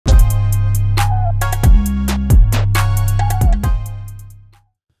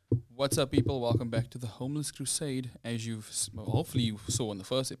What's up, people? Welcome back to the Homeless Crusade. As hopefully you saw in the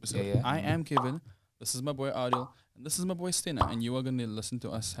first episode, Yeah, yeah. I am Kevin. This is my boy Adil, and this is my boy Stena. And you are going to listen to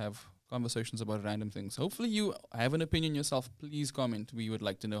us have conversations about random things. Hopefully you have an opinion yourself. Please comment. We would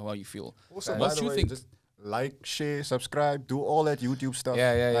like to know how you feel. Also, What by the you way, think? just like, share, subscribe, do all that YouTube stuff.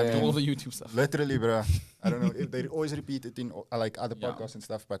 Yeah. Do all the YouTube stuff. Literally, bruh. I don't know if they always repeat it in like other Yeah. podcasts and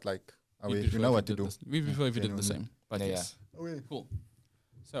stuff, but like, We you prefer know if what to did do. this- We prefer if you did the Genuinely. same. But Yeah, yes. Okay. Cool.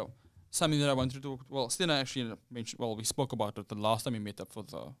 So, something that I wanted to talk. Well, Stena actually mentioned. Well, we spoke about it the last time we met up for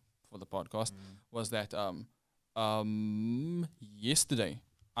the podcast. Was that yesterday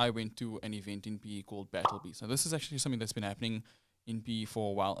I went to an event in PE called Battle Beast. So this is actually something that's been happening in PE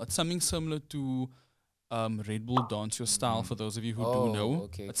for a while. It's something similar to Red Bull Dance Your Style. For those of you who do know,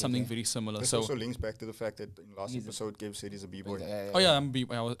 okay, it's okay, something okay. very similar. This So. also links back to the fact that in last He's a- episode, Kev said he's a b-boy. Oh yeah, I'm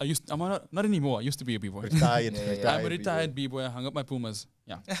not anymore. I used to be a b-boy. Retired. Yeah. I'm a retired b-boy. I hung up my Pumas.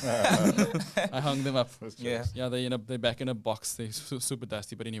 Yeah, B-boy. I hung them up. Yeah. Yeah, they're back in a box. They're super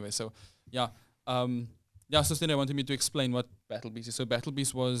dusty. But anyway, so yeah, so Stena wanted me to explain what Battle Beast is. So Battle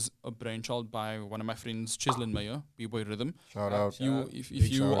Beast was a brainchild by one of my friends, Chislin Meyer, B-boy Rhythm. Shout out. If Big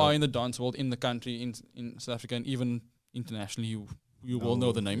you shout are out. in the dance world in the country in South Africa and even internationally, you will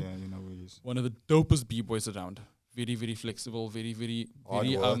know the name. Yeah, you know who he is. One of the dopest b-boys around. Very flexible. Very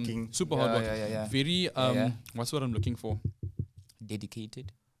Hardworking. super Yeah, hardworking. yeah. Very yeah. what's what I'm looking for?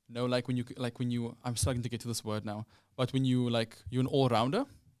 Dedicated. No, like when you I'm starting to get to this word now. But when you're an all rounder.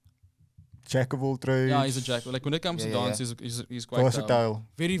 Jack of all trades. Yeah, he's a jack. Like when it comes to Yeah, yeah, dance, he's quite Versatile.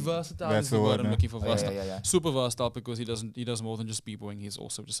 very versatile. That's Is the the word word, I'm man. looking for. Oh, Versatile. yeah. Super versatile because he does more than just b-boying. He's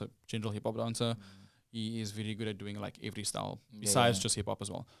also just a general hip hop dancer. He is very good at doing like every style besides just hip hop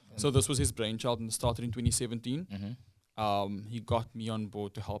as well. So this was his brainchild and started in 2017. He got me on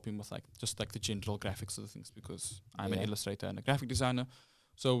board to help him with the general graphics of the things because I'm an Yeah. illustrator and a graphic designer.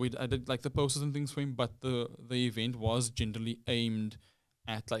 So I did like the posters and things for him, but the event was generally aimed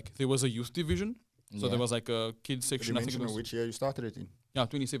at there was a youth division. So there was like a kids Did you section. I think it mention was which year you started it in?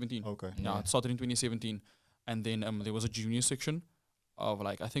 2017. Okay. Yeah, it started in 2017, and then there was a junior section of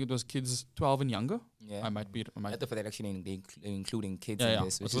I think it was kids 12 and younger. Yeah. I might be. I thought for that actually including kids Yeah. in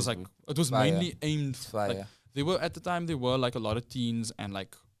this. It was which is it was fire. mainly aimed. fire. There were at the time there were a lot of teens and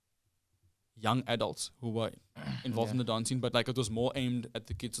young adults who were involved in the dance scene, but it was more aimed at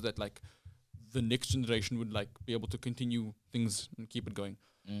the kids so that the next generation would be able to continue things and keep it going.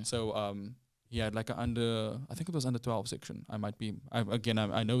 So he had I think it was under 12 section. I might be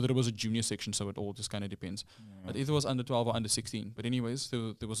I know that it was a junior section, so it all just kind of depends. But either was under 12 or under 16. But anyways,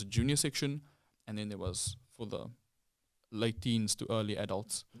 there was a junior section, and then there was for the late teens to early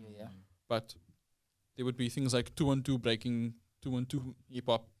adults. Yeah. But there would be things like 2-on-2 breaking, 2-on-2 hip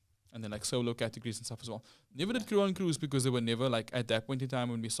hop, and then solo categories and stuff as well. Never did crew on crews because they were never at that point in time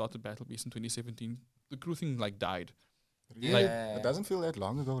when we started Battle Beast in 2017. The crew thing died. Really? Yeah. It doesn't feel that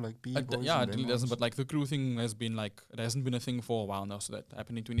long ago, like B-boys. Yeah, and it really them doesn't. ones. But the crew thing has been it hasn't been a thing for a while now. So that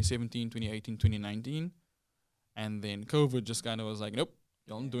happened in 2017, 2018, 2019, and then COVID just kind of was nope,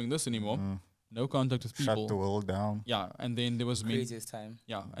 you're not doing this anymore. No contact with people. Shut the world down. Yeah, and then there was Craziest time.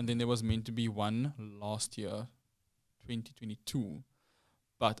 and then there was meant to be one last year, 2022,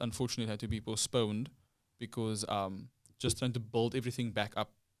 but unfortunately it had to be postponed because just trying to build everything back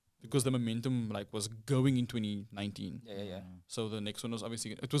up because the momentum was going in 2019. Yeah. So the next one was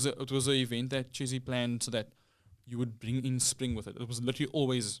obviously it was a event that Chizzy planned so that you would bring in spring with it. It was literally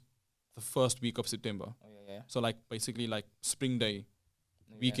always the first week of September. Oh yeah. So basically spring day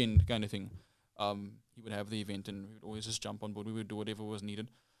Yeah. weekend kind of thing. He would have the event and we would always just jump on board. We would do whatever was needed.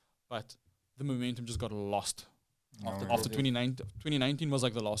 But the momentum just got lost. After COVID. 2019 was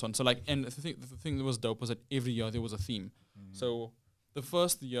the last one. So and the thing that was dope was that every year there was a theme. So the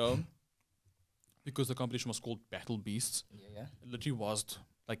first year, because the competition was called Battle Beasts, Yeah. it literally was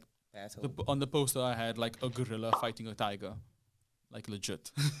Battle. on the poster I had a gorilla fighting a tiger.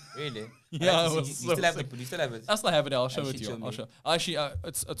 Legit. Really? Yeah, You it was still so have sick. it. You still have it. I still have it. I'll show You it to should you. show I'll me. show. Actually,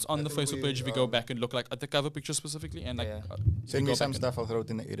 it's on I the think Facebook we, page. If you go back and look at the cover picture specifically, and Yeah. you Send go me some back and- stuff. I'll throw it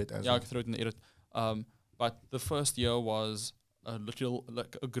in the edit as Yeah, I well. can throw it in the edit. But the first year was a literal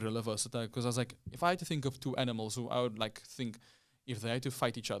a gorilla versus a tiger because I was if I had to think of two animals who I would think if they had to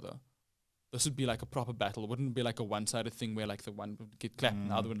fight each other, this would be a proper battle. It wouldn't be a one-sided thing where the one would get clapped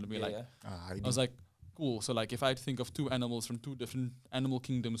and the other one would be Yeah. I was cool. So if I had to think of two animals from two different animal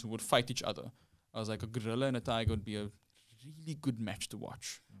kingdoms who would fight each other, I was a gorilla and a tiger would be a really good match to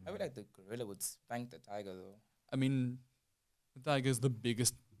watch. I would the gorilla would spank the tiger though. I mean, the tiger is the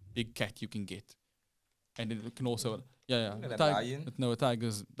biggest big cat you can get, and it can also Like a lion? No,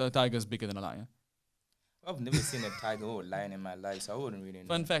 the tiger's bigger than a lion. I've never seen a tiger or a lion in my life, so I wouldn't really know.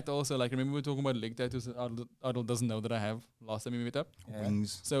 Fun fact also, like, remember we were talking about leg tattoos that Adil doesn't know that I have last time we met up? Yeah.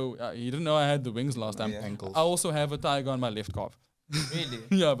 Wings, So he didn't know I had the wings last time. Yeah. ankles. I also have a tiger on my left calf. Really?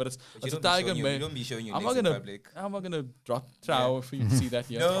 Yeah, but it's But a you tiger don't made. be showing your I'm legs not in gonna- public. I'm not gonna drop trow for you to see that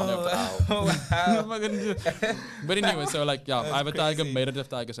here. No. I'm not gonna do. But anyway, so like, yeah, That's I have a tiger crazy. made out of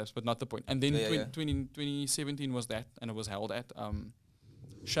tiger steps, but not the point. And then Yeah, yeah. 2017 was that, and it was held at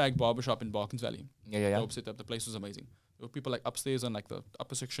Shag Barbershop in Barkins Valley. Yeah. Dope setup. The place was amazing. There were people like upstairs on like the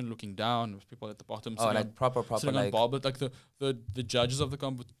upper section looking down. There was people at the bottom Oh, sitting, like proper, sitting like. on barber, like the judges of the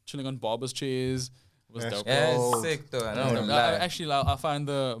comp chilling on barbers' chairs. It was Yes. dope. Yeah, Oh. it's sick though. I No, know. no, I'm no. lying. Actually, I'll find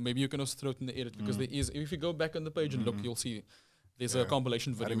the. Maybe you can also throw it in the edit because Mm. there is. If you go back on the page and look, Mhm. you'll see there's Yeah. a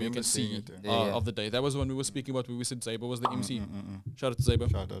compilation I video where you remember can seeing see it, Yeah, yeah. of the day. That was when we were speaking about. We said Zabo was the MC. Mm. Shout out to Zabo.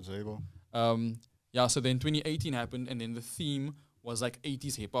 Shout out Zabel. Yeah. So then 2018 happened, and then the theme was like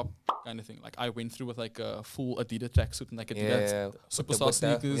 80s hip hop kind of thing. Like I went through with like a full Adidas tracksuit and like Adidas Yeah. superstar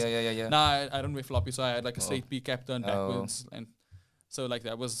sneakers. Yeah. Nah, I don't wear floppy, so I had like a Oh. straight P cap done Oh. backwards, and so like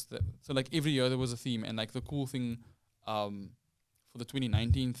that was so like every year there was a theme, and like the cool thing, for the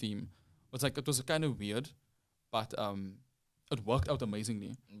 2019 theme was like it was kind of weird, but it worked out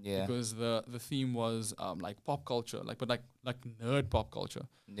amazingly Yeah. because the theme was like pop culture, like but like nerd pop culture.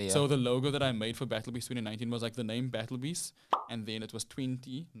 Yeah. So the logo that I made for Battle Beast 2019 was like the name Battle Beast, and then it was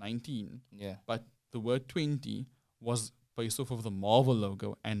 2019, Yeah. but the word 20 was based off of the Marvel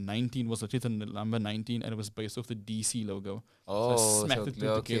logo, and 19 was literally the number 19, and it was based off the DC logo. Oh, smacked the two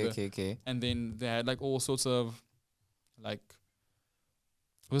okay. together. And then they had like all sorts of like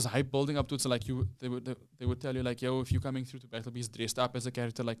it was hype building up to it. So like they would tell you like, yo, if you're coming through to Battle Beast dressed up as a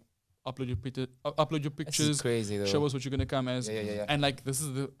character, like upload your This is pictures, crazy though. show us what you're gonna come as. Yeah. And like this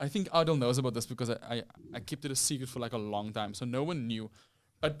is I think Adil knows about this because I kept it a secret for like a long time, so no one knew.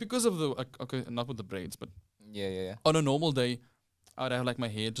 But because of the okay, not with the braids, but Yeah. on a normal day, I would have like my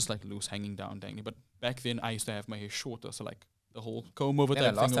hair just like loose, hanging down, dangly. But back then, I used to have my hair shorter, so like the whole comb over Yeah,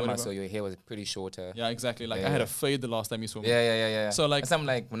 type the last thing or time I whatever. saw your hair was pretty shorter. Yeah, exactly. Like Yeah, I had yeah. a fade the last time you saw me. Yeah. So like, That's I'm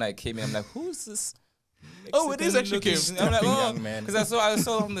like when I came in, I'm like, who's this? Oh, it is actually Mexican Kim. looking- I'm like, oh, Young man. because I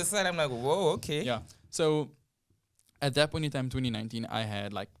saw on the side. I'm like, whoa, okay. yeah. So at that point in time, 2019, I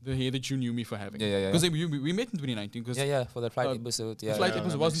had like the hair that you knew me for having. Yeah. Because we met in 2019. Because Yeah, for the flight uh, episode. Yeah. the flight yeah,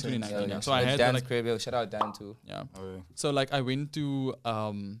 episode that was makes in sense. 2019. Yeah. So I had Dan's like crib. Yo, shout out Dan too. yeah. Oh, yeah. So like I went to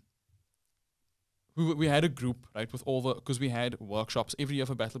we had a group, right, with all the because we had workshops every year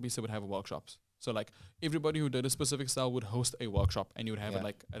for Battle Beast. They would have workshops. So like everybody who did a specific style would host a workshop, and you would have it Yeah.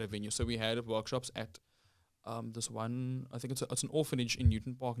 like at a venue. So we had workshops at this one. I think it's an orphanage in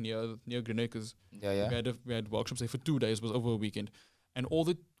Newton Park near Greenacres. Yeah. We had workshops there for 2 days. It was over a weekend, and all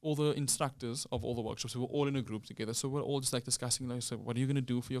the instructors of all the workshops, we were all in a group together. So we're all just like discussing like, so what are you gonna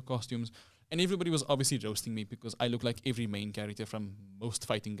do for your costumes? And everybody was obviously roasting me because I look like every main character from most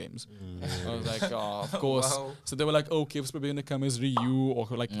fighting games. I was like, oh, of course. Wow. So they were like, oh, Kev's probably gonna come as Ryu or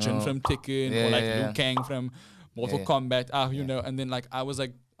like Jin Oh. from Tekken Yeah, or like yeah, Liu yeah. Kang from Mortal Yeah. Kombat. You Yeah. know. And then like I was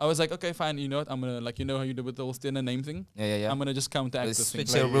like, okay, fine. You know what? I'm gonna like how you do with the whole Stena name thing. Yeah. I'm gonna just counteract The this thing.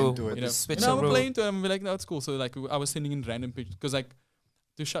 switch Play into switcheroo. it. You know, The and I'm switcheroo. playing to him and be like, no, it's cool. So like I was sending in random pictures because like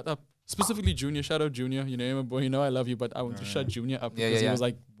to shut up. Specifically Junior, shout out Junior. You know him, boy. You know I love you, but I want to shut Junior up Yeah, because yeah, he was yeah.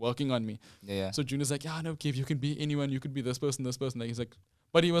 like working on me. Yeah. So Junior's like, yeah, no, Kev, you can be anyone. You could be this person. Like he's like,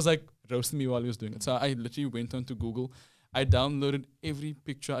 but he was like roasting me while he was doing it. So I literally went on to Google. I downloaded every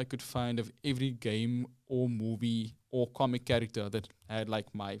picture I could find of every game or movie or comic character that had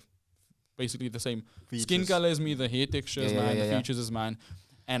like my basically the same skin Features. color as me, the hair texture is Yeah, yeah, mine, yeah, the yeah. features is mine.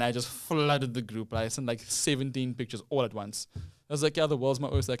 And I just flooded the group. I sent like 17 pictures all at once. I was like, yeah, the world's my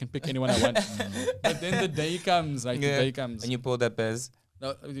oyster. I can pick anyone I want. But then the day comes, right? Yeah. The day comes. And you pulled that Bez.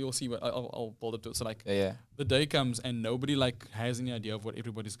 Now, you'll see what I'll build up to it. So like Yeah. the day comes and nobody like has any idea of what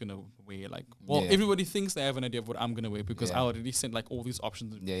everybody's gonna wear. Like, well, Yeah. everybody thinks they have an idea of what I'm gonna wear because Yeah. I already sent like all these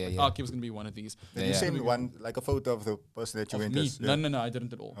options. Yeah. Like, Arkiv's gonna be one of these. Did Yeah, you yeah. send one like a photo of the person that you Of went me? as? No, I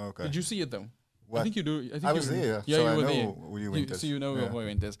didn't at all. Okay. Did you see it though? I What? think you do. I think I you was there, Yeah, so you I were know there. who you went as. So you know Yeah. who I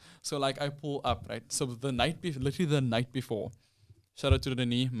went as. So like I pull up, right? So the night literally the night before, shout out to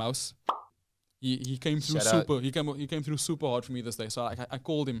Renee Mouse. He came through Shout out. super. He came through super hard for me this day. So I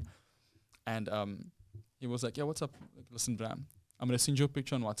called him, and he was like, yeah, what's up? Like, listen, Bram, I'm gonna send you a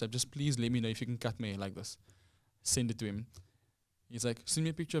picture on WhatsApp. Just please let me know if you can cut my hair like this. Send it to him. He's like, send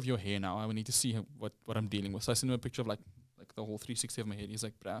me a picture of your hair now. I need to see what I'm dealing with. So I sent him a picture of like the whole 360 of my hair. He's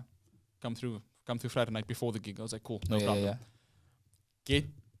like, Bram, come through Friday night before the gig. I was like, cool, no problem. Yeah. Get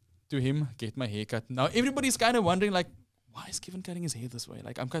to him, get my hair cut. Now everybody's kind of wondering like, why is Kevin cutting his hair this way?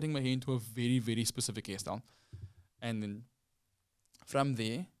 Like I'm cutting my hair into a very, very specific hairstyle. And then from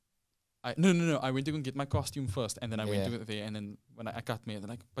there, No. I went to go and get my costume first, and then I went Yeah. to it there, and then when I cut my hair, they're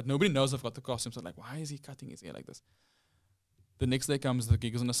like, but nobody knows I've got the costume, so like, why is he cutting his hair like this? The next day comes, the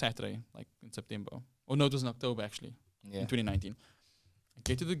gig was on a Saturday, like in September. Oh no, it was in October actually, Yeah. in 2019. I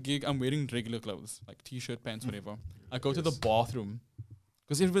get to the gig, I'm wearing regular clothes, like t-shirt, pants, whatever. I go to the bathroom,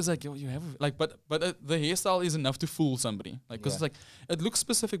 because everybody's like, yo, you have, but the hairstyle is enough to fool somebody. Like, because Yeah. it's like, it looks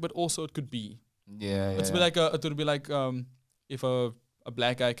specific, but also it could be. Yeah. It's like it would be like if a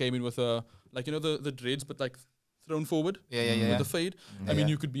black guy came in with a like the dreads but like thrown forward Yeah. with the fade. I mean, Yeah.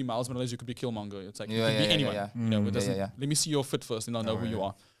 you could be Miles Morales, you could be Killmonger. It's like Yeah, you could be yeah, anyone. yeah. You know, it Mm. doesn't. Yeah. Let me see your fit first, and I'll know Oh, who you yeah.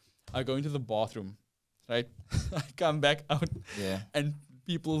 are. I go into the bathroom, right? I come back out, Yeah. and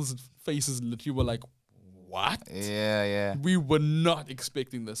people's faces literally were like, "What? Yeah. We were not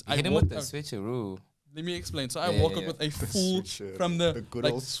expecting this." You hit him with walked the out- switcheroo. Let me explain. So Yeah, I yeah, woke yeah. up with a The full switcher, from the good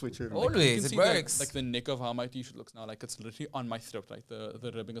like, old switcher. Oh, you Always, can it see works. like the neck of how my t-shirt looks now. Like it's literally on my throat, like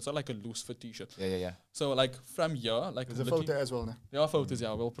the ribbing. It's not like a loose fit t-shirt. Yeah. So like from here, like There's a literally- photo as well. No? there are photos.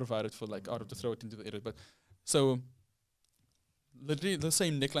 Yeah, we'll provide it for like out of to throw it into the edit. But so literally the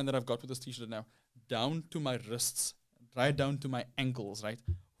same neckline that I've got with this t-shirt now, down to my wrists, right down to my ankles, right.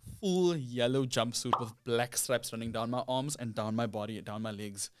 Full yellow jumpsuit with black stripes running down my arms and down my body, down my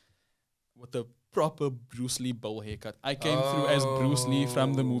legs, with a proper Bruce Lee bowl haircut. I came through as Bruce Lee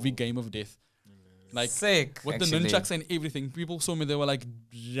from the movie Game of Death. Like Sick. with actually. the nunchucks and everything. People saw me, they were like,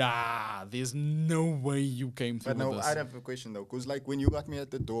 "Yeah, there's no way you came through But no, with this." I have a question though, because like when you got me at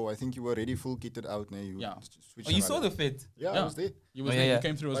the door, I think you were already full kitted out now. You Yeah. switched Oh, you around. saw the fit. Yeah, Yeah. I was there. You, was Oh, there, yeah. you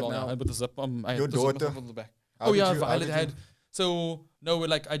came through as But well. now- I had the zip. I Your had the zip daughter- on the back. How Oh did yeah, you- how Violet did you had. So no,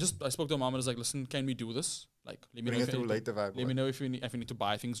 like I spoke to her mom and was like, "Listen, can we do this? Like, let me bring know it if you through need to- later vibe. let me know if you need to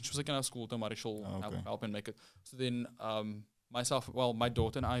buy things." She was like, "In our school, tomorrow she'll Oh, okay. help and make it." So then, my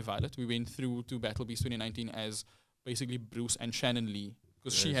daughter and I, Violet, we went through to Battle Beast 2019 as basically Bruce and Shannon Lee,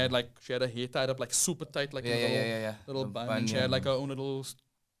 because she had her hair tied up like super tight, like in a Yeah. little The bun, bun, and she yeah. had like her own little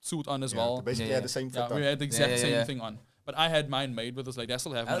suit on as Yeah, well. they basically Yeah, had the same fit Yeah, on. we had the exact yeah, same yeah. thing on. But I had mine made with us. Like I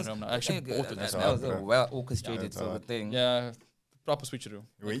still have mine at home now. I actually bought it. That's That hard, was a bro. well orchestrated that's sort of hard. thing. Yeah, proper switcheroo.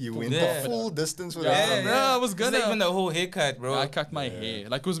 You went Yeah. the full distance with Yeah, that. yeah. I was It's gonna. not even the whole haircut, bro. I cut my hair.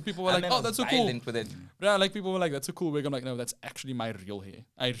 Like, cause people were And like, then "Oh, I that's was so cool." violent with it. Yeah, like people were like, "That's a cool wig." I'm like, "No, that's actually my real hair.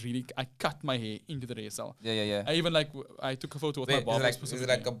 I cut my hair into the hair cell. Yeah. I even I took a photo with Wait, my barber is it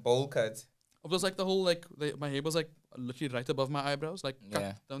specifically. like a bowl cut? It was like the whole my hair was like literally right above my eyebrows, like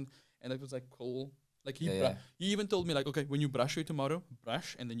Yeah. cut down, and it was like cool. Like Yeah. he even told me like, "Okay, when you brush your tomorrow,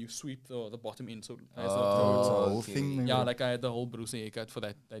 brush and then you sweep the bottom in." So So it's a whole okay. thing. man, yeah, bro. like I had the whole Bruce haircut for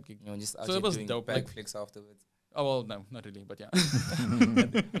that gig. You know, just out So it here was doing dope, like- backflips afterwards. Oh well, no, not really, but yeah.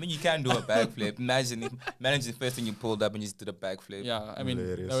 I mean, you can do a backflip. Imagine the first thing you pulled up and you just did a backflip. Yeah, I mean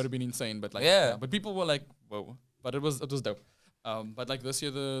Hilarious. that would have been insane, but like Yeah. but people were like, "Whoa!" But it was dope. But like this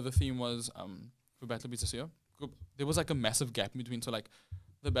year, the theme was for Battle Beasts this year. There was like a massive gap in between. So like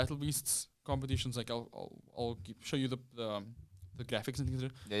the Battle Beasts competitions, like I'll show you the graphics and things.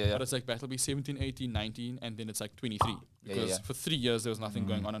 Yeah. But it's like Battle Beast 17, 18, 19, and then it's like 23 Yeah, because yeah. for 3 years there was nothing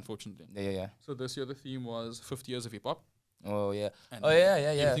going on, unfortunately. Yeah. So this year the theme was 50 years of hip hop. Oh yeah. And Oh yeah.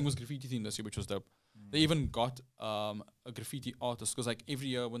 everything was graffiti themed this year, which was dope. They even got a graffiti artist because like every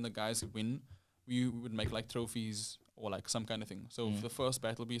year when the guys win, we would make like trophies or like some kind of thing. So for the first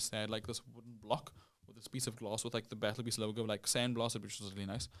Battle Beast, they had like this wooden block with this piece of glass with like the Battle Beast logo, like sandblasted, which was really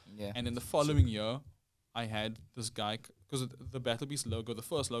nice. Yeah. And then the following year, I had this guy because the Battle Beast logo, the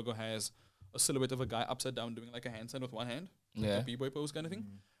first logo has a silhouette of a guy upside down doing like a handstand with one hand, like Yeah. a b-boy pose kind of thing.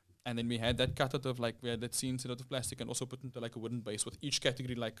 And then we had that cut out of like we had that scene set out of plastic and also put into like a wooden base with each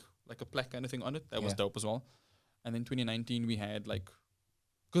category like a plaque kind of thing on it. That was Yeah. dope as well. And then 2019 we had like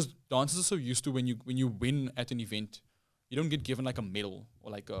because dancers are so used to when you win at an event, you don't get given like a medal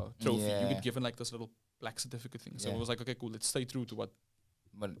or like a trophy. You Yeah. get given like this little plaque certificate thing. So Yeah. it was like, okay, cool, let's stay true to what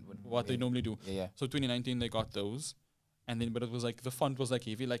What they normally do. Yeah. So 2019 they got those. And then but it was like the font was like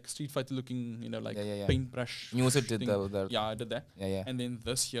heavy, like Street Fighter looking, like Yeah. paintbrush. You also did thing. that. Yeah, I did that. Yeah. And then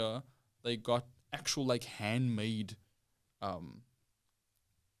this year they got actual like handmade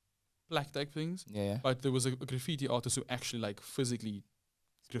plaque type things. Yeah. But there was a graffiti artist who actually like physically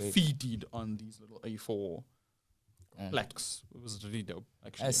Great. graffitied on these little A4 Mm. plaques. It was really dope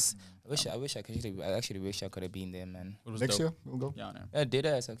actually. Yes. I wish I could. I actually wish I could have been there, man. It was Next dope. year, we'll go. Yeah, no. Yeah, did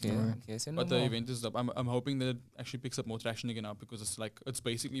us. Okay. Alright. Okay. So no But the more. event is dope. I'm hoping that it actually picks up more traction again now because it's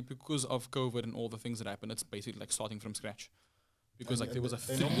basically because of COVID and all the things that happened. It's basically like starting from scratch because like there was a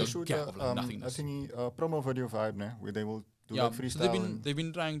They normally 3-year shoot gap of like a nothingness. promo video vibe now, where they will do Yeah, like so freestyle. and- they've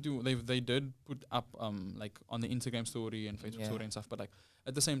been trying to they did put up like on the Instagram story and Facebook Yeah. story and stuff, but like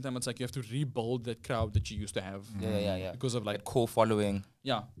at the same time it's like you have to rebuild that crowd that you used to have Yeah. because of like Like core following.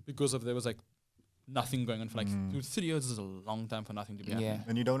 because of there was like nothing going on for like Mm. 3 years is a long time for nothing to be happening. Yeah.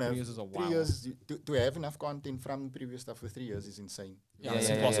 And you don't 3 have years is a 3 while. years to have enough content from previous stuff for 3 years is insane. Yeah, Yeah, it's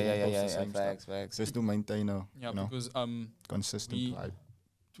yeah, impossible. yeah, Post the yeah, same stuff. facts. Just to maintain a Yeah, you know, because consistent we- vibe.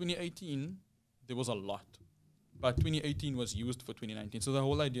 2018 there was a lot, but 2018 was used for 2019. So the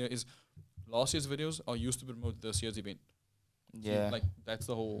whole idea is last year's videos are used to promote this year's event. Yeah. Like that's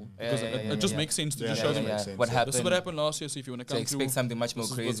the whole Yeah, because yeah, it, yeah, it just yeah. makes sense to Yeah, just yeah, show yeah, them. makes sense. What Yeah. happened? This is what happened last year. So if you want to To come expect through, something much more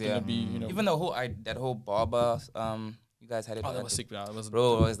this is what's crazy. gonna be. You know, Even the whole that whole barber you guys had it. oh, that was sick. Yeah, that was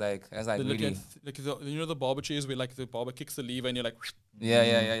Bro, it was like the really. like the, you know the barber chairs where like the barber kicks the lever and you're like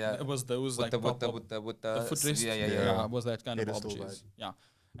Yeah. it was those With like the proper- with the the footrest. Yeah. Yeah. It was that kind of barber Pedestal chairs. Yeah,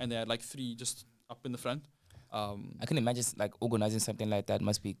 and they had like 3 just up in the front. I can imagine like organizing something like that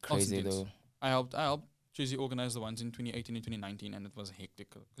must be crazy intense. though. I helped Jay-Z organize the ones in 2018 and 2019, and it was hectic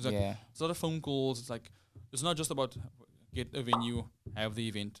because like, Yeah. it's a lot of phone calls. It's like it's not just about get a venue, have the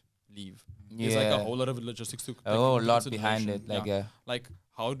event, leave. There's like a whole lot of logistics to a whole into lot behind consideration. it. Like yeah. Like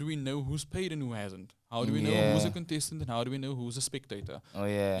how do we know who's paid and who hasn't? How do we know who's a contestant and how do we know who's a spectator? oh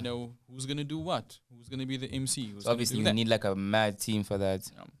yeah. You know who's gonna do what? Who's gonna be the MC? Who's So obviously gonna you do that? need like a mad team for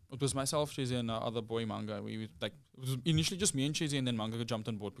that. Yeah. It was myself, Chizzy, and other boy Manga. We like it was initially just me and Chizzy, and then Manga jumped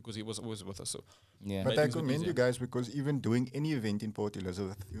on board because he was always with us. So Yeah. But Right, I things were commend easier. you guys because even doing any event in Port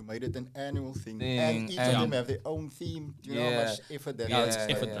Elizabeth, you made it an annual thing. Thing, And each of and- them have their own theme. Do you know how Yeah. much effort that yeah, is? it's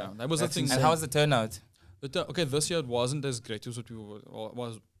Yeah, effort yeah. round. That was That's the thing. insane. And how was the turnout? Okay, this year it wasn't as great as what we were, or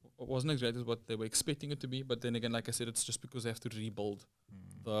wasn't as great as what they were expecting it to be. But then again, like I said, it's just because they have to rebuild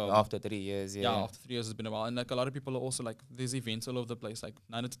the After 3 years, yeah. After 3 years, it's been a while, and like a lot of people are also like there's events all over the place. Like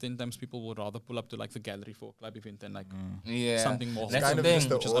 9 out of 10 times, people would rather pull up to like the gallery for a club event than like Yeah. something more. And that's kind the of thing, just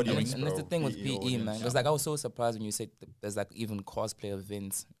the which is audience, annoying. and that's the bro. thing with PE PE, audience. man. Because like I was so surprised when you said there's like even cosplay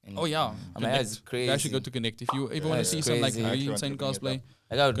events. And Oh yeah, I mean, that's Connect. You actually go crazy. to Connect if you ever Yeah, want to that's see some like crazy. really Actually want to insane bring it cosplay. up.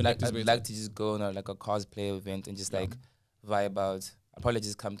 Like I would Connect is I'd where like it's to just go on like a cosplay event and just Yeah. like vibe out. I'll probably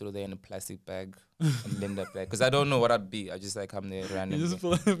just come through there in a plastic bag and lend a bag because I don't know what I'd be. I just like come there You randomly. just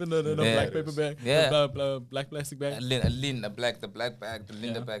pull up in a Yeah. black paper bag, Yeah. black plastic bag. The black bag, the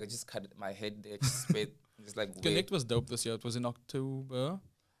lender Yeah. bag. I just cut my head there, just spit, just like wait. Connect was dope this year. It was in October,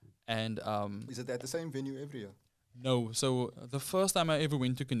 and Is it at the same venue every year? no. So the first time I ever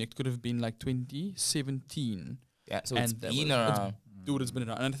went to Connect could have been like 2017. Yeah, so and it's that been was- it's- around. Dude, it's been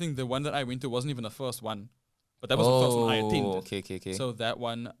around. And I think the one that I went to wasn't even the first one, but that was the first one I attended. Okay. So that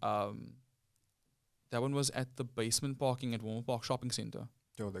one was at the basement parking at Warmer Park Shopping Center.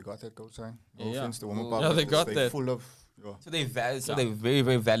 Yo, they got that gold sign. Yeah, No yeah. offense to Woman Oh. Park, Yeah, but they got they're that. full of. Yeah. So they Yeah. they're very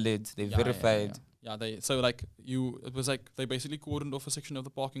very valid. They Yeah, verified. Yeah, they so like it was like they basically cordoned off a section of the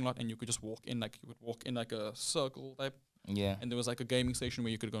parking lot, and you could just walk in like you would walk in like a circle type, Yeah. and there was like a gaming station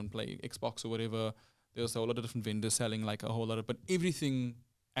where you could go and play Xbox or whatever. There was a whole lot of different vendors selling like a whole lot of, but everything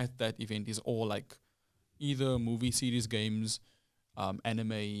at that event is all like either movie series, games,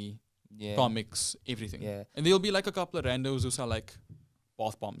 anime, Yeah. comics, everything. Yeah. And there'll be like a couple of randos who sell like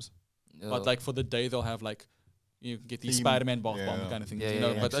bath bombs, but like for the day they'll have like you get these Theme. Spider-Man bath Yeah, bomb yeah. kind of things, Yeah, you yeah, know.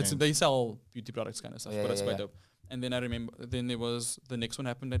 yeah. But Makes sense. they sell beauty products kind of stuff, Yeah, but it's yeah, quite yeah. dope. And then I remember, then there was the next one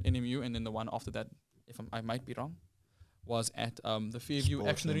happened at NMU, and then the one after that, I might be wrong, was at the Fairview Sports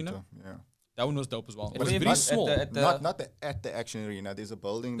Action Arena. Center, Yeah. That one was dope as well. It But was it's very not at small. the- Not the action arena. There's a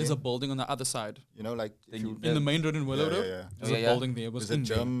building. There's a there. building on the other side. You know, like if Then you, you- In the main road in Willow yeah, Road, yeah, yeah. there's Yeah, a yeah. building there. It was There's a in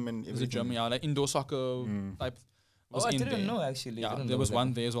there. gym and There's a gym, everything. yeah, like indoor soccer Mm. type. Oh, Was I in didn't there. know actually. Yeah, Didn't there know was that.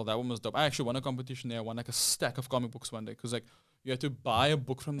 one there as well. That one was dope. I actually won a competition there. I won like a stack of comic books one day because like you had to buy a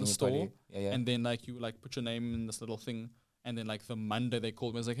book from the store, Yeah. and then like you like put your name in this little thing, and then like the Monday they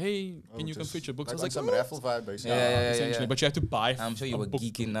called me. I was like, hey, can you come just feature books? Like I was on like, some raffle vibe, basically. Yeah. essentially. But you have to buy. I'm sure you a were book.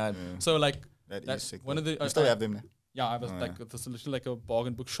 geeking out. Yeah. So like That that is sick. one of the You still have them. yeah, I was Oh, like this is literally like a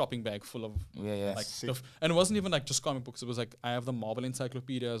bargain book shopping bag full of Yeah. like Sick. stuff, and it wasn't even like just comic books. It was like I have the Marvel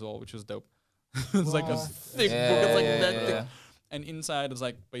Encyclopedia as well, which was dope. It's like a What? thick book. It's like that thick. yeah. And inside is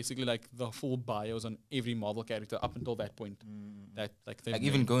like basically like the full bios on every Marvel character up until that point. That like they Like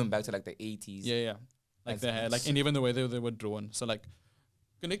even going back to like the 80s. yeah. Like That's they had like nice. and even the way they were drawn. So like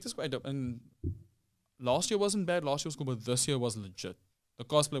Connect is quite dope. And last year wasn't bad. Last year was cool, but this year was legit. The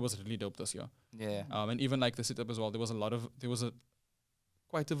cosplay was really dope this year. Yeah. And even like the setup as well. There was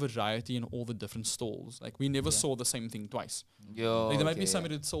quite a variety in all the different stalls. Like we never Yeah. saw the same thing twice. Yo. Like there might be okay,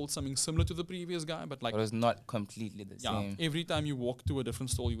 somebody that sold something similar to the previous guy, but like But it's not completely the yeah, same. every time you walk to a different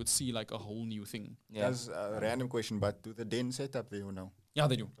stall, you would see like a whole new thing. Yeah. That's a random question, but do the den set up there or no? Yeah,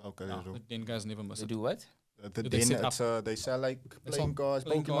 they do. Okay, Yeah, they do. the Den guys never miss They it. do what? The Do they Den, set it's, they sell like They sell playing cards,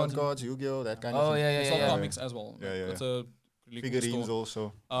 playing Pokemon cards and- cards, Yu-Gi-Oh, that kind Oh, of thing. yeah, They yeah, sell yeah. comics as well. Yeah, yeah, It's a really cool Figurines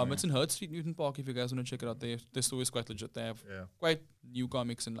store. also. It's in Hurt Street, Newton Park. If you guys want to check it out, their store is quite legit. They have Yeah. quite new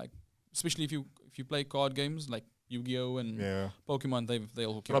comics and like, especially if you play card games like Yu-Gi-Oh and Yeah. Pokemon,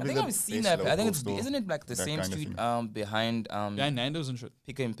 they'll hook you I up. Probably think the I've seen best that. I think local it's store, isn't it like the that same kind of street thing. behind Behind Nando's and shit.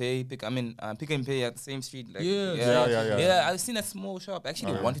 Pick and Pay. Pick and Pay at the same street. Like, Yeah, yeah. I've seen that small shop. I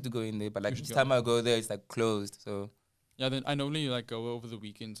actually Oh, yeah. wanted to go in there, but like You should each go. time I go there, it's like closed. So Yeah, then I normally like go over the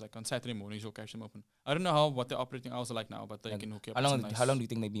weekends, like on Saturday mornings, you'll catch them open. I don't know what their operating hours are like now, but they Like, can hook you up. how with long? some How long do nice- you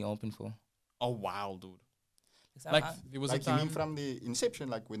think they've been open for? Oh wow, dude! Is that- Like there was Like a you mean time. from the inception,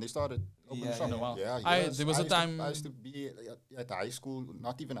 like when they started open Yeah, shop? yeah. Wow. Yeah, I- there was a used to- time- I used to be at high school,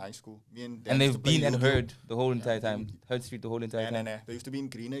 not even high school. Me and Dad and used they've to play been at Yu-Gi-Oh. Herd the whole entire time. Herd Street the whole entire Nah, time. nah, nah. They used to be in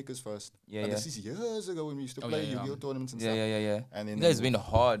Green Acres first. Yeah, But yeah. this is years ago when we used to Oh, play yeah, yeah. Yu-Gi-Oh tournaments and Yeah, stuff. yeah, yeah, yeah. And then You they guys would- went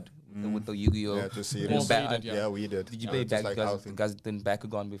hard with the Yu-Gi-Oh. Yeah, to see Well, it. they did, yeah. Yeah, we did. Did you Yeah, play it was back? like Because outing. you guys didn't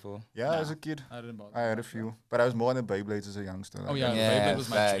Bakugan before. Yeah, as a kid, I didn't bother. I had a few, but I was more on the Beyblades as a youngster. Oh, like, yeah. Yeah, Beyblade was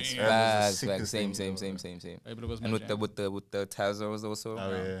my facts, jam. That was the facts, sickest same, thing same, ever. same. Beyblade was my And with jam. the Tazos also.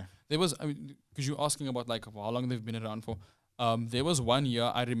 Oh yeah. There was, I mean, because you're asking about like how long they've been around for. There was one year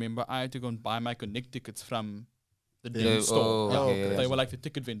I remember I had to go and buy my Connect tickets from the Yeah. Dean Oh, store. okay, They yeah. were like the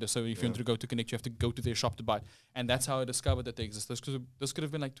ticket vendor. So if you Yeah. want to go to Connect, you have to go to their shop to buy it. And that's how I discovered that they exist. This could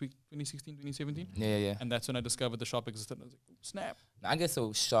have been like 2016, 2017. Yeah. And that's when I discovered the shop existed. I was like, oh, snap. I get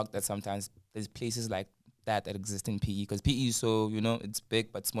so shocked that sometimes there's places like that exist in PE because PE is so, it's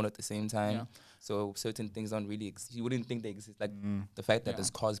big but small at the same time. Yeah. So certain things don't really exist. You wouldn't think they exist. Like Mm. the fact that Yeah.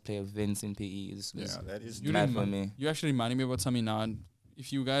 there's cosplay events in PE is Yeah, that is. You mad remi- for me. You actually reminded me about something now. And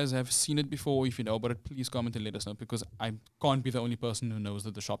if you guys have seen it before, if you know about it, please comment and let us know because I can't be the only person who knows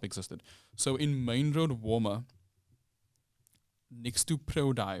that the shop existed. So in Main Road, Warmer, next to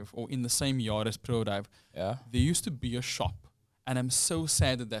Pro Dive or in the same yard as Pro Dive, Yeah. there used to be a shop. And I'm so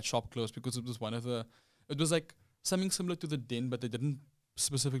sad that that shop closed because it was it was like something similar to the Den, but they didn't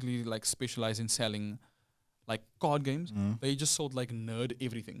specifically like specialize in selling like card games. Mm. They just sold like nerd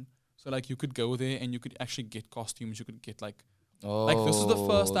everything. So like you could go there and you could actually get costumes. You could get like this is the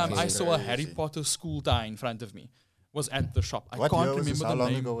first time I okay. saw a Harry Crazy. Potter school tie in front of me. Was at the shop. I What can't year was remember this? the How long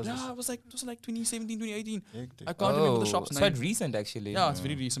name. ago was yeah, this? it was like 2017, 2018. Hectic. I can't remember the shop's It's name. quite recent actually. Yeah, it's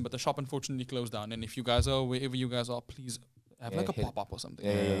very recent, but the shop unfortunately closed down. And if you guys are wherever you guys are, please have Yeah, like a hit- pop up or something.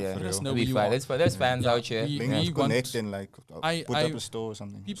 Yeah. Let for us real. know It'll be where you fine. are. There's fans Yeah, out here. we- Then you have to want- connect and like put I- up a store or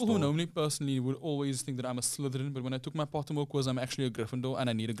something. People who know me personally would always think that I'm a Slytherin, but when I took my Pottermore quiz, I'm actually a Gryffindor, and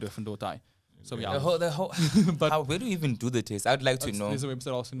I need a Gryffindor tie. So yeah, The whole but where do you even do the test? I'd like to know. there's a website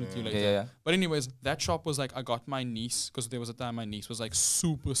I'll send it to you Yeah. later. Yeah. But anyways, that shop was like I got my niece because there was a time my niece was like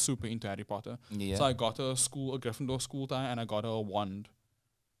super into Harry Potter. Yeah. So I got her a Gryffindor school tie, and I got her a wand,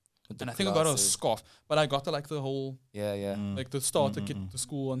 With the and I think I got her a glasses. scarf. But I got her like the whole Yeah. Mm. like the starter kit, the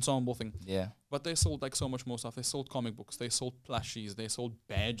school ensemble thing. Yeah. But they sold like so much more stuff. They sold comic books, they sold plushies, they sold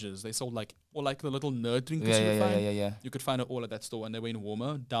badges, they sold like the little nerd trinkets you could find. Yeah. You could find it all at that store, and they were in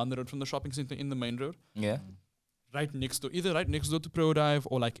Warmer, down the road from the shopping center in the main road, Yeah. right next door, either right next door to Pro Dive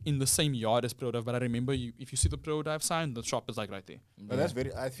or like in the same yard as Pro Dive. But I remember if you see the Pro Dive sign, the shop is like right there. But that's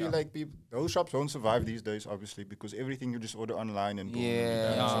very. I feel like those shops won't survive these days, obviously, because everything you just order online and boom,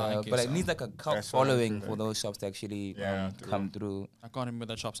 Yeah, I but guess it so. needs like a cult That's what I following feel for like. those shops to actually Yeah, come through. I can't remember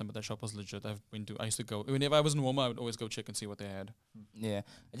that shop's name, but that shop was legit. I used to go whenever I was in Warmer. I would always go check and see what they had. Yeah,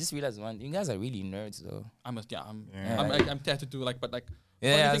 I just realized you guys are really nerds though. I'm Yeah. I'm tattooed too, like, but like.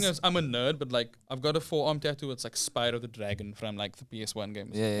 Yeah, Funny thing is, I'm a nerd, but like I've got a forearm tattoo. It's like Spyro the Dragon from like the PS1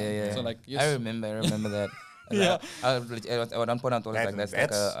 games. yeah. So like, I yes, remember that. Yeah. I don't point out all That- that's like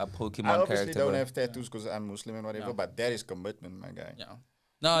that's- a I Pokemon obviously character. don't but- have tattoos because I'm Muslim and whatever, Yeah. but that is commitment, my guy. yeah.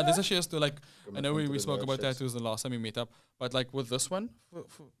 No, this actually is to like. I know Commitment we to the spoke nerd about shit. tattoos the last time we met up, but like with this one for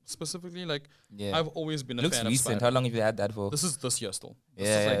specifically, like Yeah, I've always been a looks fan recent. of How Spyro. long have you had that for? This is this year still. This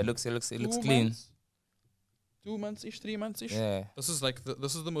Yeah, is like it looks 2 clean. months, 2 months ish, 3 months ish. Yeah, This is like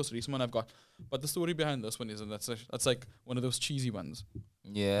this is the most recent one I've got. But the story behind this one is, and that's like one of those cheesy ones.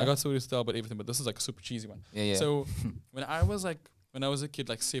 yeah, I got stories to tell about everything, but this is like a super cheesy one. yeah. So when I was a kid,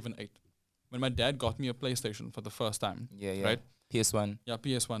 like 7, 8, when my dad got me a PlayStation for the first time, yeah. right? PS1. Yeah,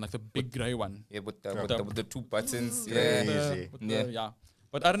 PS1, like the big grey one. Yeah, with Yeah. with the 2 buttons. Yeah. Yeah, Crazy. Yeah.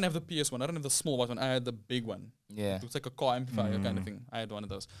 But I didn't have the PS1. I didn't have the small one. I had the big one. yeah. It was like a car amplifier kind of thing. I had one of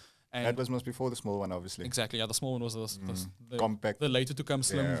those. And That was much before the small one, obviously. exactly, yeah. The small one was the Compact. the later to come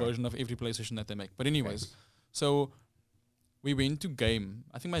slim Yeah. version of every PlayStation that they make. But anyways, so we went to game.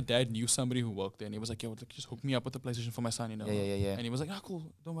 I think my dad knew somebody who worked there, and he was like, "Yo, like, just hook me up with the PlayStation for my son," you know. Yeah. And he was like, "Ah, cool.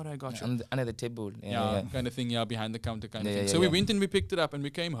 Don't worry, I got you." Under the table. Yeah, kind of thing. Yeah, behind the counter kind of Yeah, thing. yeah, So we yeah. went and we picked it up, and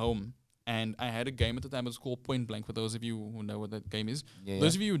we came home, And I had a game at the time. It was called Point Blank. For those of you who know what that game is, Yeah.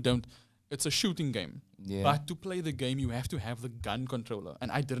 those of you who don't, it's a shooting game. Yeah. But to play the game, you have to have the gun controller,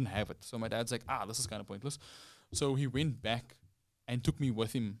 and I didn't have it. So my dad's like, this is kind of pointless. So he went back and took me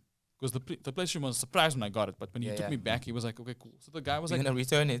with him. Because the PlayStation was surprised when I got it, but when he took me back, he was like, okay, cool. So the guy was You're like, gonna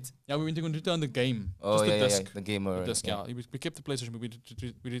return it. yeah, we went to return the game. Oh just yeah, the yeah, disc. yeah. The game or Disc, yeah. We kept the PlayStation, but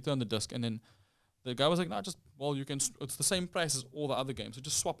we returned the disc, and then the guy was like, you can, it's the same price as all the other games, so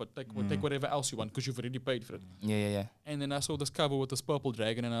just swap it, take whatever else you want, because you've already paid for it. Yeah, yeah, yeah. And then I saw this cover with this purple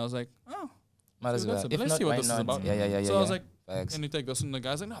dragon, and I was like, Might as so well. that's If let's not, see what why this is not? about. Yeah, yeah, yeah, So yeah. I was like, Facts. can you take this? And the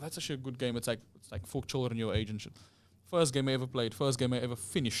guy's like, no, that's actually a good game. It's like for children your age and shit. First game I ever played, first game I ever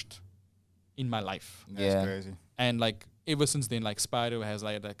finished in my life. That's Yeah. crazy. And like ever since then, like Spyro has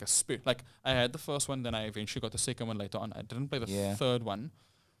like a spirit. Like I had the first one, then I eventually got the second one later on. I didn't play the third one,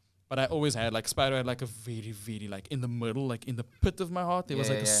 but I always had like Spyro had like a very, very like in the middle, like in the pit of my heart, there was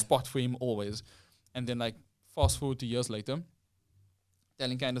like a spot for him always. And then like fast forward to years later,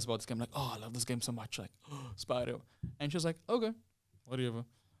 telling Candace about this game, like, I love this game so much, like Spyro. And she's like, okay, whatever.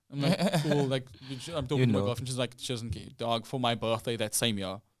 I'm like, cool. Like I'm talking to my girlfriend. She's like, she doesn't care. Dog, for my birthday that same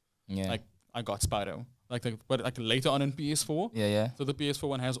year, like I got Spyro. Like later on in PS4. Yeah, yeah. So the PS4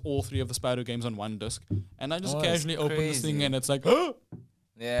 one has all 3 of the Spyro games on one disc. And I just casually it's opened this thing crazy. and it's like,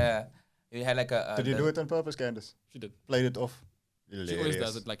 Yeah. You had like a. Did you do it on purpose, Candace? She did. Played it off? She always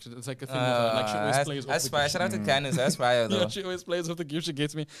does Hilarious. it. Like it's like a thing. With her. Like she always plays. That's off fire. Shout out to Candace. That's fire though. Yeah, she always plays with the gift she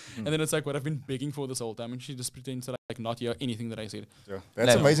gets me, and then it's like what I've been begging for this whole time, and she just pretends to like not hear anything that I said. Yeah.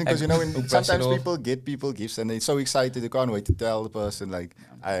 That's amazing because brush sometimes it off. people get people gifts and they're so excited they can't wait to tell the person like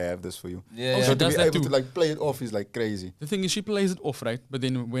I have this for you. Yeah. Oh, So she to does be that able too. to like play it off is like crazy. The thing is, she plays it off, right? But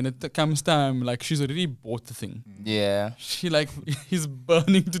then when it comes time, like she's already bought the thing. Yeah. She like is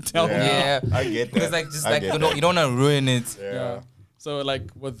burning to tell me. Yeah. I get Because that. like just I like get you don't want to ruin it. Yeah. So like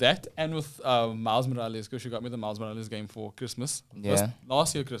with that and with Miles Morales, because she got me the Miles Morales game for Christmas. Yeah.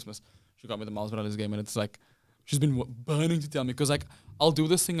 Last year Christmas, she got me the Miles Morales game, and it's like she's been burning to tell me, because like I'll do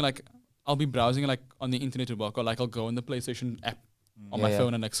this thing, like I'll be browsing like on the internet at work, or like I'll go on the PlayStation app on my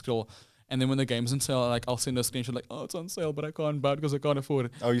phone and like scroll. And then when the game's on sale, like I'll send her a screenshot like, it's on sale, but I can't buy it because I can't afford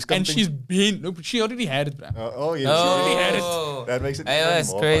it. Oh, And she's been, no, but she already had it, bruh. oh yeah. She already had it. Oh. That makes it Hey, even that's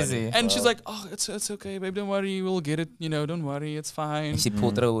more crazy. funny. And she's Wow. like, it's okay, babe, don't worry, we'll get it, don't worry, it's fine. She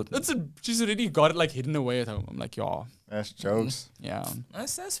pulled through. She's already got it like hidden away at home. I'm like, yeah. That's jokes. Yeah.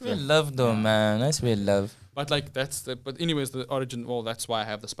 That's real love though, man. That's real love. But like but anyways, the origin, well, that's why I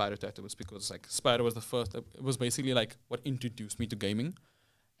have the Spyro tattoo, was because like Spyro was the first, it was basically like what introduced me to gaming,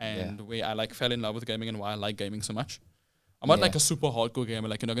 and where I like fell in love with gaming and why I like gaming so much. I'm not like a super hardcore gamer,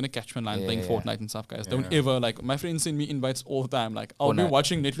 like you're not gonna catch me online playing Fortnite and stuff, guys. Don't ever, like, my friends send me invites all the time, like I'll be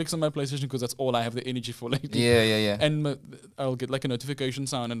watching Netflix on my PlayStation because that's all I have the energy for lately. Yeah. And I'll get like a notification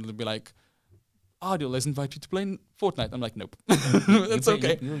sound and it'll be like, let's invite you to play Fortnite. I'm like, nope. That's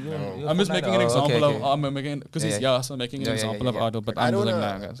okay. I'm just making an example of, I'm making, because he's so I'm making an example of Ardil, but I'm don't like, know,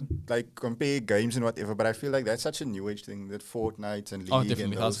 nah, guys. like compare games and whatever, but I feel like that's such a new age thing, that Fortnite and League and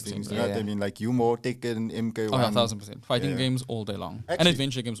definitely, those 1000%, things. You know what I mean? Like you more Tekken, MK1. Oh, yeah, 1000%. Fighting Yeah. games all day long. and Actually,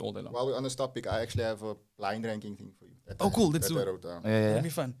 adventure games all day long. While we're on this topic, I actually have a blind ranking thing for you. that Oh, I- cool, let's that do I it. wrote down. That'd be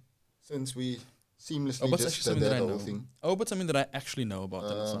fun. Since we seamlessly What's just actually did something that that I whole know? thing. But something that I actually know about.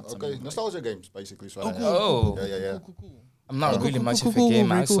 That it's not Okay, something nostalgia games basically. So Oh, cool. Oh. Yeah. Cool. I'm not really cool, much cool, of cool, a gamer.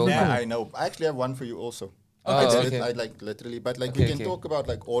 very I cool, sold Yeah, one. I know. I actually have one for you also. Oh, I did okay. it, I like literally, but like Okay, we can okay. talk about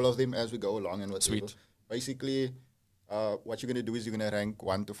like all of them as we go along and whatever. Sweet. Basically, what you're gonna do is you're gonna rank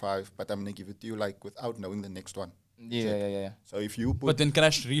 1 to 5, but I'm gonna give it to you like without knowing the next one. Yeah. So if you put But then can I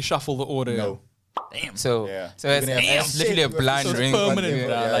reshuffle the order? no, Damn. So Yeah. so You're it's, gonna have it's literally a set blind So it's ring. permanent, Yeah,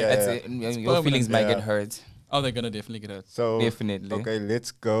 bruh. like Yeah, that's yeah. it. Your permanent. feelings might Yeah. get hurt. Oh, they're gonna definitely get hurt. so Definitely. okay,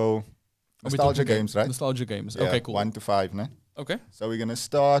 let's go. Are we Nostalgia talking games, right? Nostalgia games. Yeah, Okay, cool. 1 to 5, ne? Okay. So we're gonna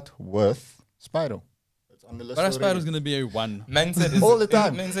start with Spyro. It's on the list. But already. Spyro's gonna be a 1. Man said it's All the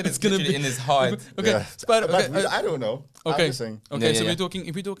time. Man said It's it's gonna gonna be- be in his heart. Okay, Yeah. Spyro. But Okay, I don't know. I'm Okay. just saying. okay. Yeah, So yeah,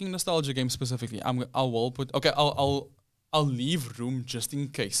 if we're talking nostalgia games specifically, I will put. Okay, I'll leave room just in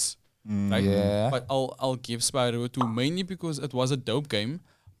case, right? Yeah. But I'll give Spyro a 2 mainly because it was a dope game,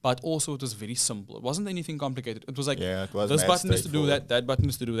 but also it was very simple. It wasn't anything complicated. It was like Yeah, it was this mad button is to do straightforward. that button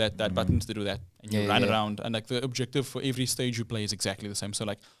is to do that, that button is to do that, and you Yeah, run yeah. around. And like the objective for every stage you play is exactly the same. So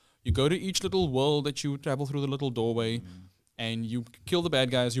like you go to each little world that you travel through the little doorway, and you kill the bad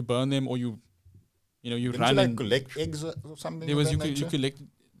guys, you burn them, or you Didn't run you like and collect eggs or something? there of was that you nature? collect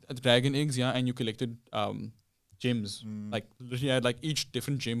dragon eggs, yeah, and you collected gems. Like literally had like each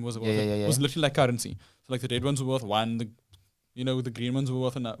different gem was worth yeah, was literally like currency. So like the red ones were worth 1, the green ones were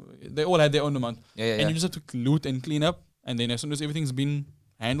worth they all had their own amount. Yeah. And you just have to loot and clean up, and then as soon as everything's been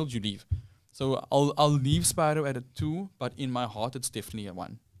handled, you leave. So I'll leave Spyro at a 2, but in my heart it's definitely a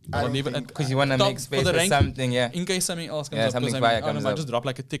 1. I I'll don't leave it think- at Because you want to top make for space the for rank. something, yeah. in case something else comes Yeah, up. something 'Cause fire I comes might up. just drop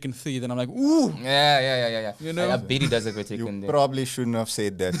like a Tekken 3, then I'm like, ooh. Yeah. You know? I bet he does a good You Tekken there. probably shouldn't have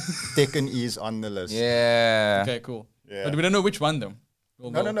said that. Tekken is on the list. Yeah. Okay, cool. Yeah. But we don't know which one though.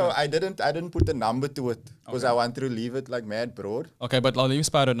 We'll No, go- no. I didn't put the number to it because Okay. I wanted to leave it like mad broad. Okay, but I'll leave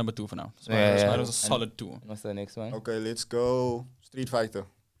Spyro at number 2 for now. Yeah. Spyro's a And- solid 2. And what's the next one? Okay, let's go Street Fighter.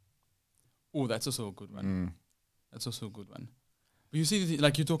 Oh, that's also a good one. Mm. That's also a good one. But you see,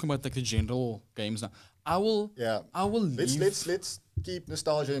 like you're talking about like the general games now. I will Yeah. leave. Let's keep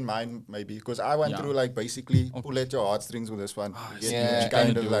nostalgia in mind maybe because I went Yeah. through like basically Okay. pull at your heartstrings with this one. You get yeah. each kind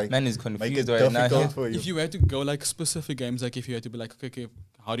Kinda of do. like Man is make it confused right now. difficult for you. If you had to go like specific games, like if you had to be like, okay,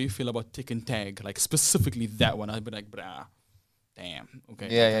 how do you feel about Tekken Tag? Like specifically that one, I'd be like, brah, damn, okay.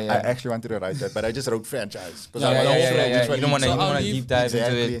 Yeah. I actually wanted to write that, but I just wrote franchise because Yeah, I yeah, wasn't sure yeah, which one You don't want to. So You don't I'll want to leave- deep dive into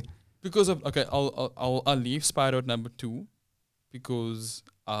exactly. it. Because of okay, I'll leave Spyro at number 2 because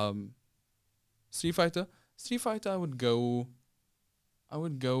Street Fighter I would go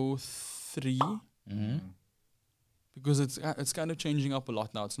 3 Mm-hmm. because it's kind of changing up a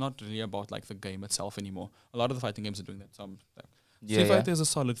lot now. It's not really about like the game itself anymore. A lot of the fighting games are doing that. So Street Fighter is a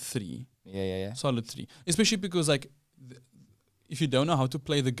solid 3. Yeah. Solid 3. Especially because like if you don't know how to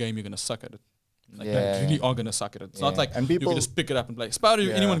play the game, you're gonna suck at it. Like you Yeah. really are gonna suck at it. It's not Yeah. like And you people, can just pick it up and play. Spyro,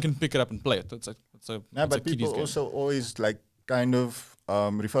 Yeah. anyone can pick it up and play it. It's a no, it's a but kiddies people game. also always like kind of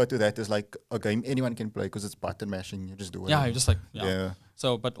refer to that as like a game anyone can play because it's button mashing. You just do it. Yeah, you're just like yeah.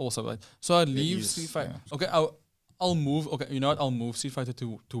 So, but also like so, I'd leave is, Street Fighter. yeah. Okay, I'll move. Okay, you know what? I'll move Street Fighter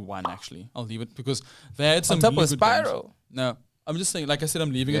to 1 actually. I'll leave it because they had some On top really of good games. Spyro. No, I'm just saying. Like I said,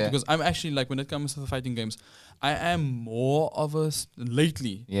 I'm leaving it Yeah. because I'm actually like when it comes to the fighting games, I am more of a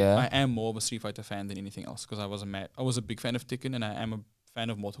lately. Yeah. I am more of a Street Fighter fan than anything else because I was a big fan of Tekken and I am a fan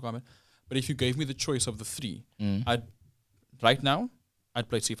of Mortal Kombat. But if you gave me the choice of the 3, right now I'd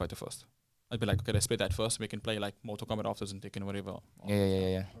play Street Fighter first. I'd be like, okay, let's play that first. We can play like Mortal Kombat afterwards and Tekken or whatever.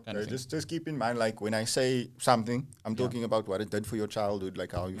 Yeah. Kind of Okay, thing. just keep in mind, like when I say something, I'm talking about what it did for your childhood,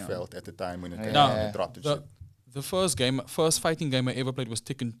 like how you Yeah. felt at the time when it, Yeah. came out No, and it dropped. And The, shit. the first fighting game I ever played was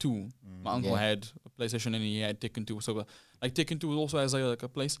Tekken 2. My uncle Yeah. had a PlayStation and he had Tekken 2. So like Tekken 2 also has like a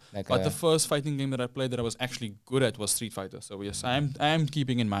place. Like But the first fighting game that I played that I was actually good at was Street Fighter. So yes, I am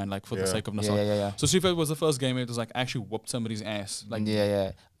keeping in mind like for the Yeah. sake of nostalgia. yeah. So Street Fighter was the first game it was like I actually whooped somebody's ass. Like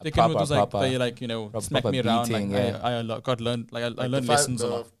yeah. Tekken was like they like smacked proper me around. beating, like yeah. I got learned like I Like learned the lessons a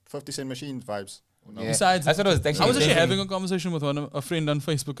the lot. 50 Cent Machine vibes. No? Yeah. Besides, That's what I was actually I was actually thinking. having a conversation with a friend on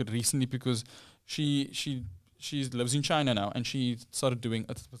Facebook recently because she lives in China now and she started doing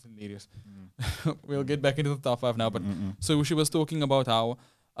it was hilarious. We'll get back into the top 5 now, but so she was talking about how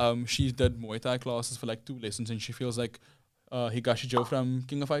she did Muay Thai classes for like 2 lessons and she feels like Higashi Joe from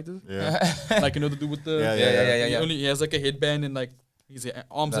King of Fighters, Yeah. like you know the dude with the Yeah. he has like a headband and like his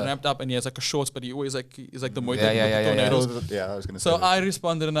arms are The- wrapped up and he has like a shorts, but he's like the Muay Yeah, Thai yeah, with the yeah, yeah. tornadoes. Yeah, I was gonna say. So that. I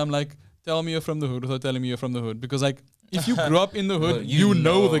responded and I'm like, tell me you're from the hood without telling me you're from the hood. Because like, if you grew up in the hood, you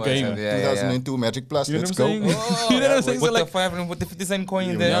know the what's game. up, yeah, 2002 Magic Plus. You know Let's what go. I'm saying? You know what I'm saying? So With the like, 5 and with the 50 cent coin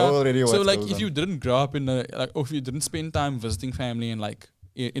You there. know already so what like, goes if you on. didn't grow up in a, like, or if you didn't spend time visiting family and like,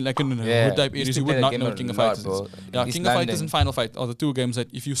 in like in a Yeah. hood type Used areas, to you play would that not game know a King of lot, Fighters. bro. Yeah, East King of Fighters London. and Final Fight are the 2 games that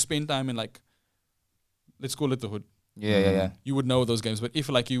if you spend time in like, let's call it the hood, Yeah. you would know those games. But if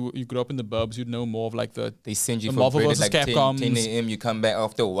like you grew up in the burbs, you'd know more of like the, They send you The for Marvel bread at versus like 10 Capcoms. a.m. You come back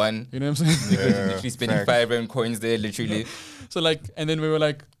after 1. you know what I'm saying? Because Yeah, you're literally spending facts. 5 rand coins there, literally. So like, and then we were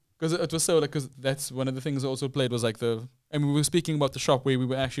like, because it was so like, because that's one of the things I also played was like and we were speaking about the shop where we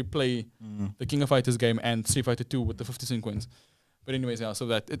would actually play the King of Fighters game and Street Fighter 2 with the 50 cent coins. But anyways, yeah, so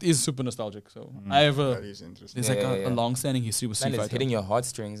that it is super nostalgic. So I have That is interesting. there's Yeah, like yeah, a yeah. long-standing history with Man, Street it's Fighter. hitting your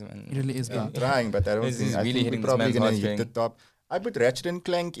heartstrings, man. It really is, I'm man. trying, but I don't This think is I really think hitting we're this probably man's gonna hit the heartstring. top. I put Ratchet and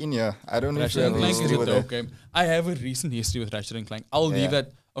Clank in here. I don't know if Ratchet you and have Clank is history a with dope that. game. I have a recent history with Ratchet and Clank. I'll Yeah. leave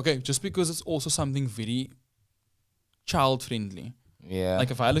that. Okay, just because it's also something very child-friendly. Yeah.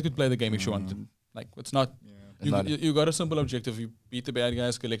 Like if Violet could play the game if she wanted. Like it's not. It's not- You got a simple objective. You beat the bad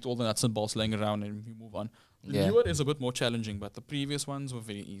guys, collect all the nuts and bolts laying around, and you move on. The Yeah. newer is a bit more challenging, but the previous ones were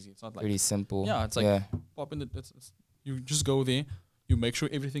very easy. It's not like pretty simple. yeah, it's like yeah. pop in the. You just go there. You make sure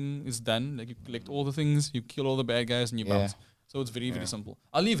everything is done. Like you collect all the things, you kill all the bad guys, and you Yeah. bounce. So it's very very simple.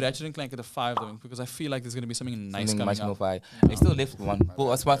 I'll leave Ratchet and Clank at a 5 though, because I feel like there's gonna be something nice Something coming much more up. fire. I still left one. Well,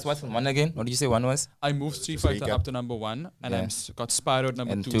 what's one again? What did you say one was? I moved Street Just Fighter recap. up to number 1, and Yeah. I'm got Spyro at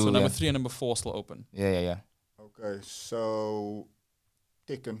number And 2. two, So number yeah. 3 and number 4 still open. Yeah. Okay, so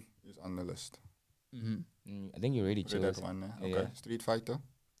Tekken is on the list. Mm-hmm. I think you already Put it at chose. one. Yeah. Okay, Street Fighter.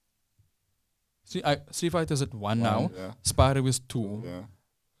 Street Fighter's at 1 now. Yeah. Spyro is 2. Yeah.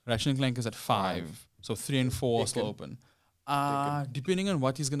 Ratchet and Clank is at 5. So 3 and 4 are still Tekken. open. Depending on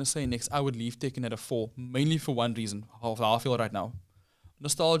what he's gonna say next, I would leave Tekken at a 4, mainly for one reason. How I feel right now.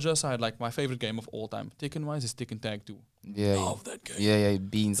 Nostalgia side, like my favorite game of all time, Tekken-wise, is Tekken Tag 2. Yeah, Love that game. yeah,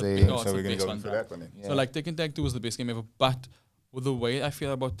 beans. The eh. big- Oh, it's So the we're gonna best go one, for bro. that one. Then. Yeah. So like Tekken Tag 2 was the best game ever, but with the way I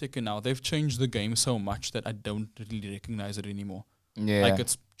feel about Tekken now, they've changed the game so much that I don't really recognize it anymore. yeah, Like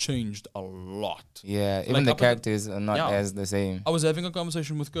it's changed a lot. yeah. like Even the up at the- characters are not Yeah. as the same. I was having a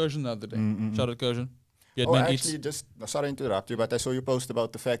conversation with Kurjan the other day. Shout out Kurjan. Oh, Vietnam actually, Eats. sorry to interrupt you, but I saw you post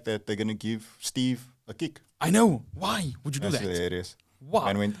about the fact that they're gonna give Steve a kick. I know. Why would you do That's that? hilarious. Wow.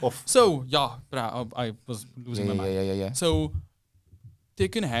 And went off. So yeah, I was losing Yeah, my mind. yeah. So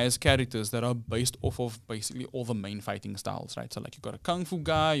Tekken has characters that are based off of basically all the main fighting styles, right? So like you got a kung fu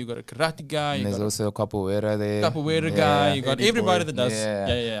guy, you got a karate guy, And you there's got also a capoeira a there. capoeira Yeah. guy, you got Eddie everybody boy. that does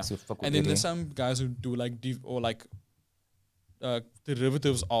yeah. So fuck with And then Eddie. there's some guys who do like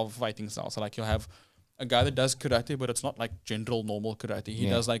derivatives of fighting styles. So like you'll have a guy that does karate, but it's not like general normal karate. He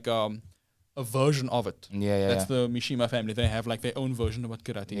Yeah. does like a version of it. Yeah. That's the Mishima family. They have like their own version of what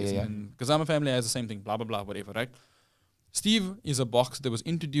karate is. Yeah. And Kazama family has the same thing, blah, blah, blah, whatever, right? Steve is a boxer that was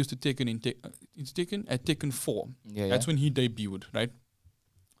introduced to Tekken at Tekken 4. Yeah, That's when he debuted, right?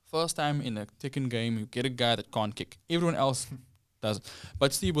 First time in a Tekken game, you get a guy that can't kick. Everyone else does.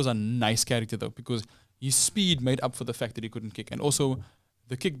 But Steve was a nice character though, because his speed made up for the fact that he couldn't kick. And also,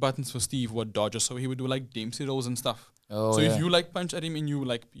 the kick buttons for Steve were dodges, so he would do like Dempsey rolls and stuff. Oh, so yeah. if you like punch at him and you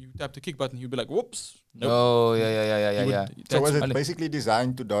tap the kick button, he'd be like, whoops. Nope. Oh, yeah. He would- Yeah. So that's- was it only- basically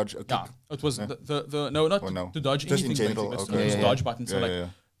designed to dodge a kick? Yeah, it was Yeah. no, not Or to, no? to dodge Just in anything. general, Basically. okay. It's Yeah, dodge button. So Yeah, like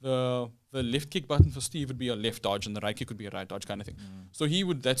yeah. the left kick button for Steve would be a left dodge, and the right kick would be a right dodge kind of thing. So he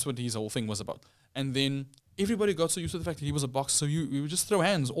would. That's what his whole thing was about. And then everybody got so used to the fact that he was a boxer, so you would just throw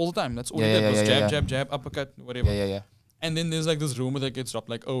hands all the time. That's all Yeah, he did yeah, was yeah, jab, yeah. jab, jab, uppercut, whatever. Yeah. And then there's like this rumor that gets dropped,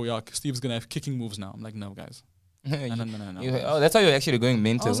 like, oh yeah, Steve's gonna have kicking moves now. I'm like, no, guys. No. Oh, that's how you're actually going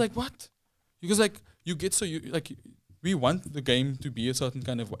mental. I was like, what? Because like you get so you like we want the game to be a certain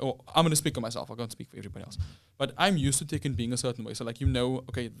kind of way. Oh, I'm gonna speak on myself. I can't speak for everybody else. But I'm used to Tekken being a certain way. So like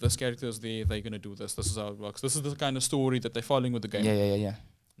okay, this character is there. They're gonna do this. This is how it works. This is the kind of story that they're following with the game. yeah.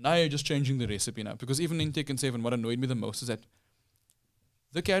 Now you're just changing the recipe now. Because even in Tekken 7, what annoyed me the most is that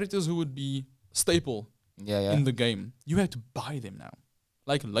the characters who would be staple Yeah. in the game, you had to buy them now.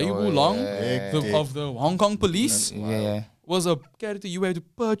 Like Lei Oh, Wulong yeah. of the Hong Kong police Yeah. was a character you had to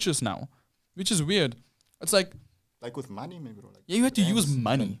purchase now, which is weird. It's like, Like with money, maybe. Bro. Like yeah, you had to use brands.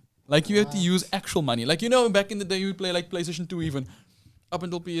 money. Like you had to use actual money. Like back in the day, you would play like PlayStation 2 even. Up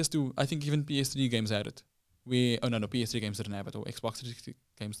until PS2, I think even PS3 games had it. PS3 games didn't have it, or Xbox 360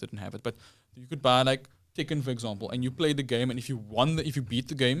 games didn't have it. But you could buy like Tekken, for example, and you played the game, and if you beat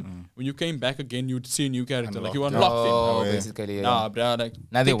the game, when you came back again, you'd see a new character. Like you Unlocked. unlocked him. Oh, yeah. basically. Yeah. Nah, bruh, like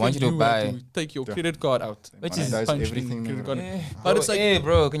Now they want Tekken, you to had buy. take your Yeah. credit card out. Which is Monetize punch in everything. credit now. card. Yeah. But it's like- hey,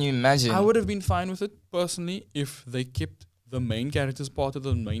 bro, can you imagine? I would have been fine with it personally if they kept the main characters part of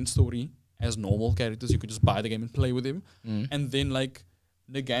the main story as normal characters. You could just buy the game and play with him. Mm. And then like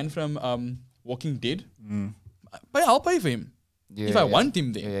Negan from Walking Dead, Mm, I'll pay for him. Yeah, if I yeah. want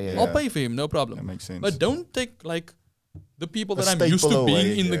him there, Yeah. I'll Yeah. pay for him, no that problem. makes sense. But don't take like the people A that I'm used to staple being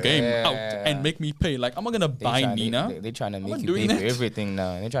away, in the yeah. game out Yeah. and make me pay. Like I'm not gonna buy Nina. They're trying to I'm make not you doing pay for that. everything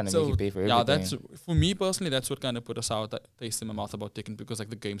now. They're trying to make you pay for everything. yeah, that's for me personally. That's what kind of put a sour taste in my mouth about Tekken, because like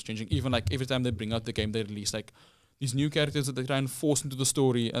the game's changing. Even like every time they bring out the game, they release like these new characters that they try and force into the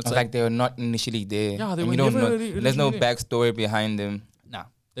story. It's It's like they were not initially there. Yeah, they And were you don't never know. really There's no initially there. backstory behind them. nah,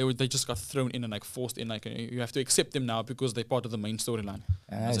 they just got thrown in and like forced in. Like you have to accept them now because they're part of the main storyline.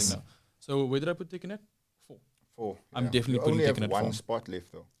 I was Nice. like, no. So where did I put Tekken at? 4. 4. I'm yeah. definitely you putting only have Tekken at one 4. spot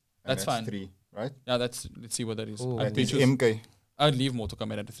left though. And That's fine. 3, right? Yeah, let's see what that is. Ooh. I'd, And it's choose- MK. I'd leave Mortal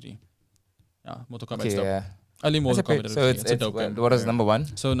Kombat at a 3. Yeah, Mortal Kombat's Okay, dope. yeah. I'd leave That's Mortal a Kombat great- at a so 3. it's It's a dope game. what is Yeah. number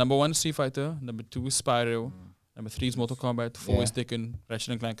one? So number 1 is Street Fighter, number 2 is Spyro, number 3 is Mortal Kombat, 4 Yeah. is Tekken, Ratchet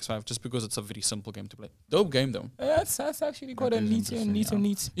and Clank is 5, just because it's a very simple game to play. Dope game though. That's actually quite That a is neat, interesting,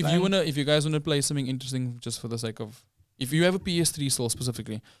 neat. If you guys wanna play something interesting, just for the sake of, if you have a PS3 still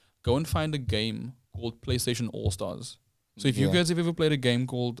specifically, go and find a game called PlayStation All Stars. So if you Yeah. guys have ever played a game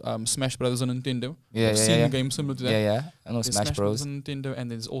called Smash Brothers on Nintendo, Yeah, I've yeah, seen yeah. a game similar to that. Yeah. I know There's Smash Bros. on Nintendo,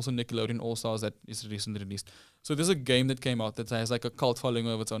 and there's also Nickelodeon All Stars that is recently released. So there's a game that came out that has like a cult following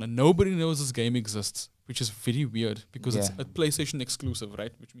of its own, and nobody knows this game exists, which is very weird because it's Yeah. a PlayStation exclusive,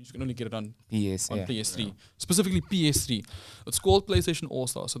 right? Which means you can only get it on PS. Yeah. PS3, specifically PS3. It's called PlayStation All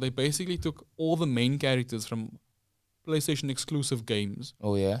Stars. So they basically took all the main characters from PlayStation exclusive games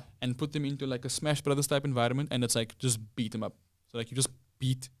Oh yeah. and put them into like a Smash Brothers type environment, and it's like just beat them up. So like you just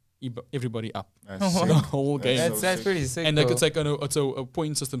beat everybody up. That's Oh, The sick. whole game. That's That's so that's sick. pretty sick. And like though. it's like a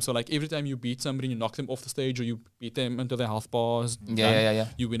point system. So like every time you beat somebody, you knock them off the stage, or you beat them into their health bars. yeah.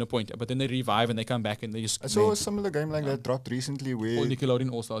 You win a point. But then they revive and they come back and they just. I saw a similar game like that dropped recently Or where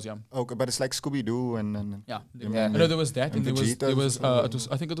Nickelodeon All Stars, yeah. okay, but it's like Scooby Doo and Yeah. Yeah. I know there was that, And and Vegeta there was or something. it was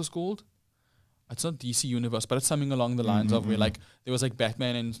I think it was called. It's not DC Universe, but it's something along the lines of where like there was like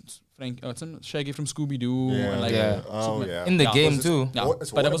Batman and Shaggy from Scooby Doo, yeah, and like Yeah. oh Superman. yeah. in the Yeah, game It's- too. Yeah,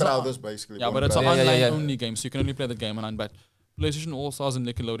 It's but it was Warner a- Brothers basically. yeah, but Warner it's an Brothers. Yeah, online yeah, yeah. only game, so you can only play that game online. But PlayStation All Stars and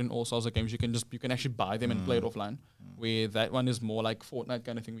Nickelodeon All Stars are games you can actually buy them and play it offline. Where that one is more like Fortnite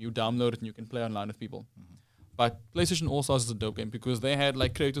kind of thing. Where you download it and you can play online with people. But PlayStation All Stars is a dope game because they had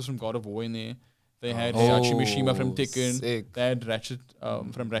like characters from God of War in there. They had Heihachi Mishima from Tekken. Sick. They had Ratchet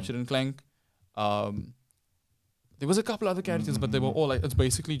from Ratchet and Clank. There was a couple other characters, but they were all like it's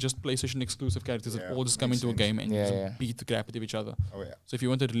basically just PlayStation exclusive characters that Yeah, all just come makes into a sense. game and Yeah, just yeah. beat the crap out of each other. Oh yeah. So if you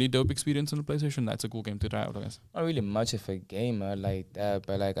want a really dope experience on the PlayStation, that's a cool game to try out, I guess. Not really much of a gamer like that,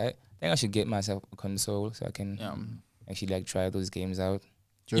 but like I think I should get myself a console so I can Yeah. actually like try those games out.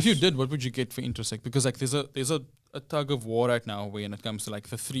 If you did, what would you get for Intersect? Because like there's a tug of war right now when it comes to like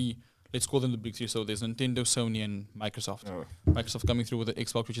the three, let's call them the big three. So there's Nintendo, Sony, and Microsoft. Oh. Microsoft coming through with the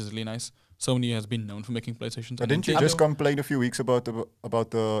Xbox, which is really nice. Sony has been known for making PlayStations. But and didn't you Nintendo- just complain a few weeks about the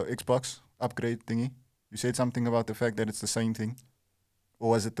Xbox upgrade thingy? You said something about the fact that it's the same thing,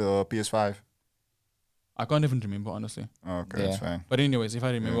 or was it the PS5? I can't even remember honestly. Oh, okay, that's Yeah. fine. But anyways, if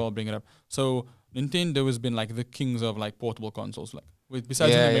I remember, Yeah. I'll bring it up. So Nintendo has been like the kings of like portable consoles. Like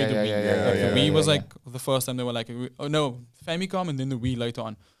besides Yeah, when they made yeah, the Wii, yeah, yeah, like, yeah, the Wii yeah, was yeah. like the first time they were like, oh no, Famicom, and then the Wii later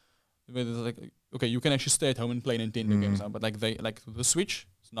on. Where there's like, okay, you can actually stay at home and play Nintendo games now. But like the Switch,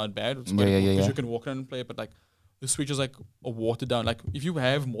 it's not bad. It's quite Yeah, cool yeah, 'cause yeah. you can walk around and play it. But like the Switch is like a watered down. Like if you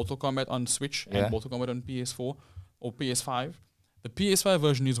have Mortal Kombat on Switch Yeah. and Mortal Kombat on PS4 or PS5, the PS5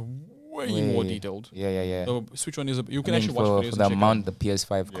 version is way more detailed. Yeah. The Switch one is you can I mean, actually watch for videos the and check it out. amount the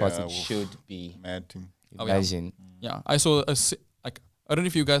PS5 costs, Yeah, it oof. should be. Mad thing. Oh, yeah. Imagine. Yeah, I saw like I don't know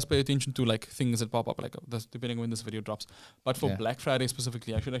if you guys pay attention to like things that pop up like depending on when this video drops. But for Yeah. Black Friday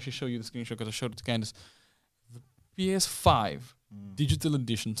specifically, I should actually show you the screenshot because I showed it to Candice. The PS5 digital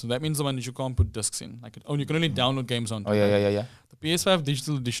edition, so that means the one that you can't put discs in. Like you can only download games on. Oh yeah. The PS5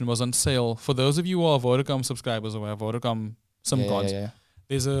 digital edition was on sale for those of you who are Vodacom subscribers or have Vodacom SIM cards. Yeah.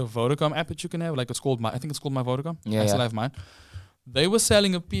 There's a Vodacom app that you can have. Like I think it's called My Vodacom. Yeah, I still yeah. have mine. They were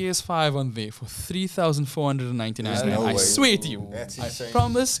selling a PS5 on there for 3,499. There's no I way. swear to you. That's I insane.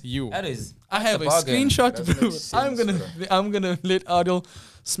 promise you. That is. I have a bargain. screenshot to Doesn't prove. make I'm sense, I'm gonna let Adil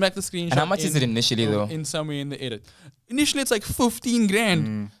smack the screenshot. And how much is it initially though? In somewhere in the edit. Initially, it's like 15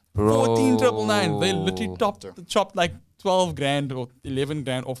 grand. Bro. 14,999. They literally chopped like 12 grand or 11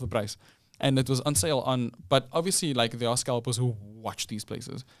 grand off the price. And it was on sale on, but obviously like there are scalpers who watch these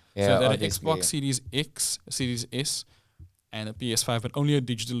places. Yeah, So that obviously, Xbox yeah. Series X, Series S, and a PS5, but only a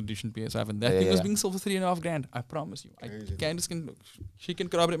digital edition PS5. And that Yeah, thing was yeah. being sold for 3.5 grand. I promise you. Crazy. She can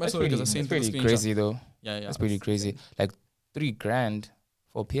corroborate my That's story because I pretty, sent that's her the pretty screenshot. crazy though. Yeah, yeah. That's pretty crazy. Like 3 grand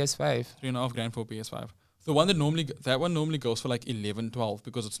for PS5. 3.5 grand for PS5. The one that one normally goes for like 11, 12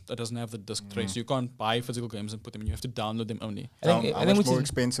 because it doesn't have the disc tray. So you can't buy physical games and put them in. You have to download them only. I think How I think much more which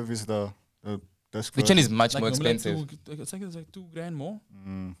expensive is the disc one is version? much Like more normally expensive. it's like 2 grand more.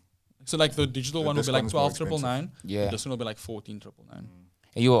 Mm. So like the digital The one will be disc like one's more 12,999. Yeah. This one will be like 14,999.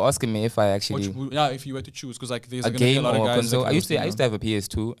 And you were asking me if I actually Yeah, if you were to choose, because like there's a gonna be a game lot of or guys. console. that I used to roast have a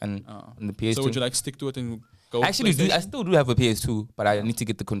PS2 and you. on the PS2. So would you like stick to it and go? Actually, I PlayStation? still do have a PS2, but I need to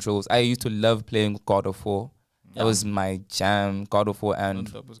get the controls. I used to love playing God of War. That Yeah. was my jam. God of War One of and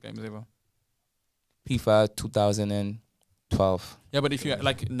the dopest games ever. FIFA 2012. Yeah, but if you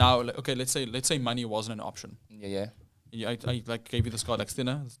like now, like, okay, let's say money wasn't an option. Yeah. I like gave you this card like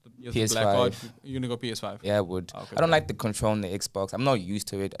Stinner, the PS5. black card. You're gonna go PS5. Yeah, I would. Okay, I don't like the control on the Xbox. I'm not used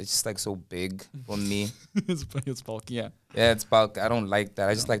to it. It's just like so big for me. it's bulky, yeah. Yeah, it's bulk. I don't like that.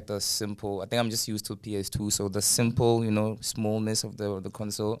 I just like the simple. I think I'm just used to PS2, so the simple, smallness of the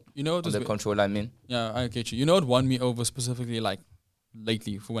console, You know what of was the controller. I mean, yeah, I get you. You know what won me over specifically like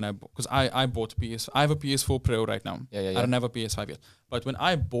lately for when I bought, because I bought I have a PS4 Pro right now. Yeah. I don't have a PS5 yet. But when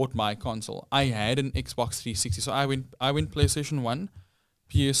I bought my console, I had an Xbox 360. So I went PlayStation 1,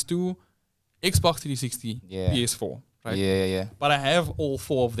 PS2, Xbox 360, Yeah. PS4. Right? Yeah. But I have all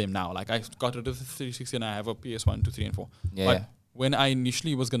 4 of them now. Like I got rid of the 360 and I have a PS1, 2, 3, and 4. Yeah. But when I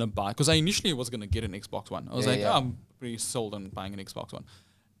initially was gonna buy, because I initially was gonna get an Xbox One. I was Yeah, like, yeah. oh, I'm pretty sold on buying an Xbox One.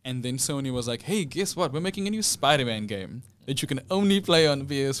 And then Sony was like, hey, guess what? We're making a new Spider-Man game that you can only play on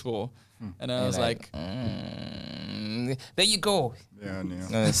PS4. And I was like, there you go. Yeah,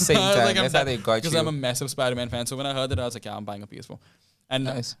 no. Same I was time. like, That's how they got because you. I'm a massive Spider-Man fan. So when I heard that, I was like, yeah, I'm buying a PS4. And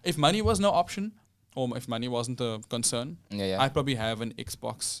Nice. if money was no option, or if money wasn't a concern, Yeah. I'd probably have an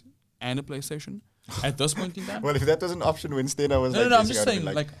Xbox and a PlayStation at this point in time. Well, if that was an option, Winstead, I was No, like, no, I'm guessing just I'd be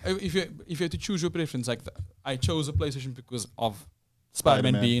saying, like, if you had to choose your preference, like, I chose a PlayStation because of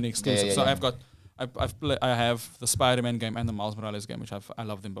Spider-Man Spider-Man. being exclusive. yeah, So yeah. I have the Spider-Man game and the Miles Morales game, which I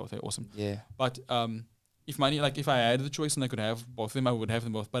love them both. They're awesome. Yeah. But if I had the choice and I could have both of them, I would have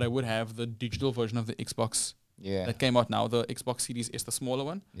them both. But I would have the digital version of the Xbox Yeah. that came out now, the Xbox Series S, the smaller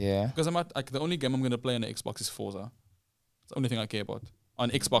one. Yeah. Because the only game I'm gonna play on the Xbox is Forza. It's the only thing I care about on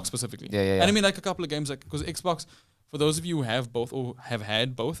Xbox specifically. Yeah. And I mean, like a couple of games, like because Xbox, for those of you who have both or have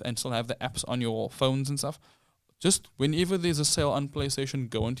had both and still have the apps on your phones and stuff, just whenever there's a sale on PlayStation,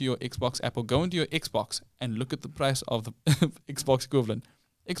 go into your Xbox app or go into your Xbox and look at the price of the Xbox equivalent.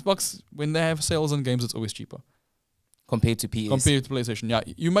 Xbox, when they have sales on games, it's always cheaper Compared to PS. compared to PlayStation. Yeah,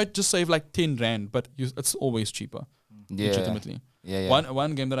 you might just save like 10 rand, but it's always cheaper. Yeah. Legitimately. Yeah.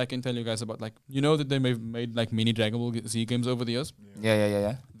 One game that I can tell you guys about, like, you know that they made like mini Dragon Ball Z games over the years.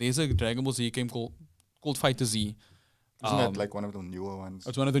 Yeah. There's a Dragon Ball Z game called Fighter Z. Isn't that like one of the newer ones?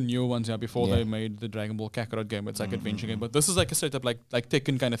 It's one of the newer ones, yeah. Before Yeah. they made the Dragon Ball Kakarot game, it's like adventure game. But this is like a setup like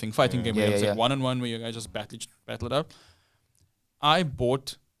Tekken kind of thing, fighting game. Yeah, Where it's yeah, like 1-on-1 where you guys just battle it out. I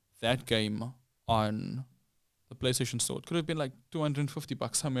bought that game on the PlayStation Store. It could have been like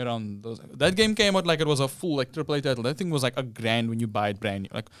 $250 somewhere around those. That game came out like it was a full like AAA title. That thing was like $1,000 when you buy it brand new.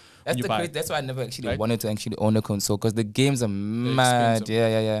 Like when you buy it. That's why I never actually Right? wanted to actually own a console because the games are mad. expensive.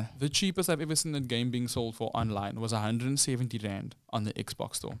 Yeah. The cheapest I've ever seen a game being sold for online was 170 rand on the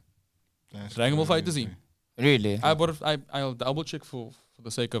Xbox Store. That's Dragon Ball Fighter Z. crazy. Really? I bought it. I'll double check for the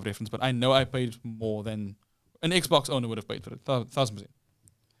sake of reference, but I know I paid more than an Xbox owner would have paid for it. 1,000%. It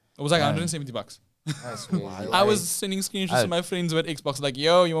was like Damn. $170. That's crazy. I was sending screenshots to my friends with Xbox, like,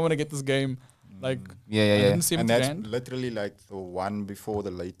 yo, you want to get this game? Like, Yeah. 170 And that's rand. literally like the one before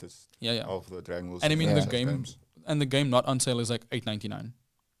the latest Yeah. of the Dragon Ball. And I mean, the series of game- games. And the game not on sale is like $8.99.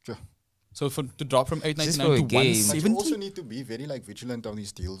 Sure. So to drop from $8.99 Just to for a game. But you 170, also need to be very like vigilant of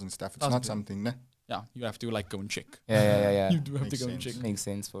these deals and stuff. It's 1,000%. not something, nah. yeah, you have to like go and check. Yeah. You do have Makes to go and sense. check. Makes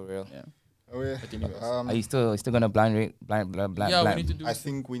sense for real. Yeah. Oh yeah. But anyways. Are you still gonna blind? Yeah, we need to do. I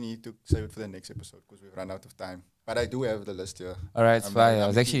think we need to save it for the next episode because we've run out of time. But I do have the list here. All right, it's I'm fine. very I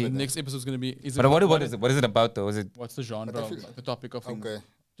was happy actually. The with next episode is going to be. But what is it? What is it about though? Is it? What's the genre? But I Of, feel- like, the topic of things. Okay.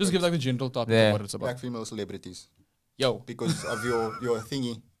 Just give like the general topic Yeah. of what it's about. Black female celebrities. Yo, Because of your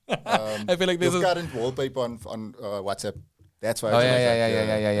thingy. I feel like there's your a. current wallpaper on WhatsApp. That's why. Oh I yeah, was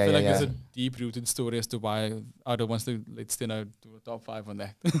like, I feel like there's yeah. a deep-rooted story as to why Ado wants to let's do a top 5 on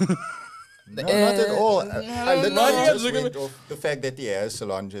that. No, not at all. I no, literally you just guys are went off the fact that he has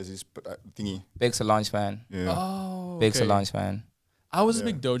Solange as his thingy. Big Solange fan. Yeah. Oh, Big okay. Solange fan. I was a Yeah.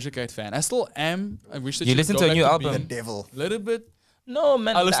 big Doja Cat fan. I still am. I wish that You she would listened go to a back new to album? being The devil. a little bit. No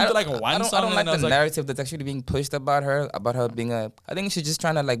man, I listened to, like, one I don't song and like I was the like- narrative that's actually being pushed about her being a. I think she's just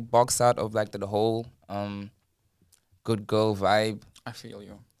trying to like box out of like the whole good girl vibe, I feel you.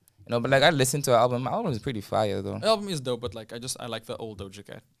 you know. But like I listened to her album. My album is pretty fire though. The album is dope, but like I like the old Doja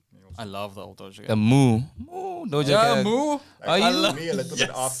Cat. I love the old Doja The Cat. Moo Doja Yeah, Cat. Moo. Are you? love- Me a little bit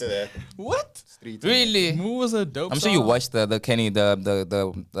Yes. after that. What? Street. Really? Moo was a dope. I'm sure you song. watched the Kenny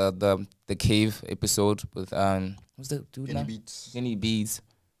the cave episode with what's the dude Kenny name? Beats. Kenny Beats.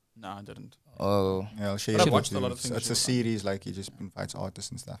 Nah, I didn't. Oh, Yeah, I'll share But I it with watched a you. lot of It's- things It's she a was on. series, like he just invites artists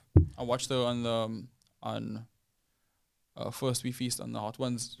and stuff. I watched her on First We Feast on the Hot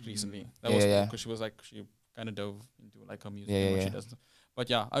Ones recently. That Yeah, was yeah. because she kind of dove into like her music Yeah, and yeah, what she yeah. does. But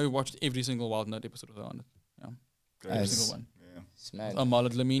yeah, I watched every single Wild Nut episode of her on it. Every Nice. single one. Yeah. smash. Amala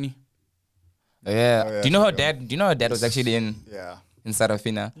Dlamini. Oh, yeah. Oh, yeah, Do you know her yeah. dad? Do you know her dad was actually in Yeah.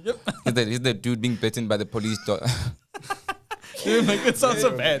 Sarafina? Yep. He's the dude being bitten by the police dog. Didn't make it sound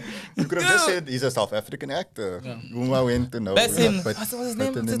so bad. You could have just said he's a South African actor. Yeah. Whom I went to know. That's him. but- What's his but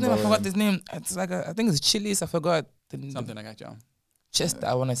name? then What's his name? I forgot involved- his name. It's like I think it's Chili's. I forgot. Something like that, yeah. Chester.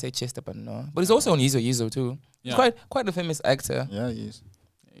 I want to say Chester, but no. But he's also on Yizo too. Yeah. He's quite a famous actor. Yeah, he is.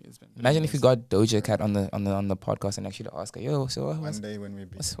 Yeah, it's been- Imagine if you got Doja Cat on the podcast and actually ask her, yo, so One day when we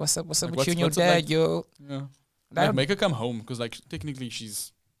be. what's up Like, with what's- you and your what's it dad, like? yo? Yeah. That- Like, make her come home because like technically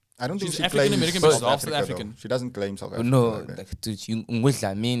she's I don't think She's she African claims American, but South she's half South Africa, though. African. She doesn't claim South Africa. No, like that. like, dude, you with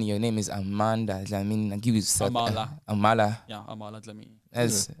Dlamini, your name is Amanda Dlamini. I give you Amala. Amala. yeah, Amala Dlamini.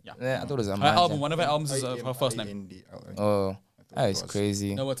 That's, Yeah. yeah, I thought it was Her Amanda. album, one of her albums is her first name. IMANDLA. Oh, I thought that it is was.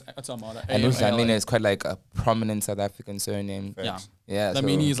 crazy. No, it's Amala. I know AMALA. Dlamini is quite like a prominent South African surname. Facts. Yeah, so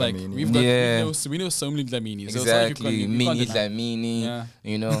Dlamini is like Dlamini. we've got Yeah. we know so many Dlaminis. So it's like exactly you Mini can't deny. Dlamini. Yeah.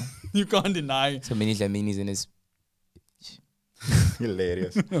 You know, You can't deny. so many Dlaminis in his.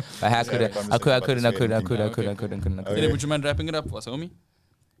 Hilarious. I couldn't. Anyway, would you mind wrapping it up for us, homie?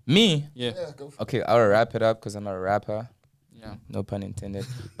 Me? Yeah. Yeah, go for Okay, I'll wrap it up because I'm a rapper. Yeah. No pun intended.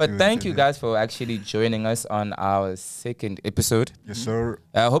 But thank you guys for actually joining us on our second episode. Yes, sir.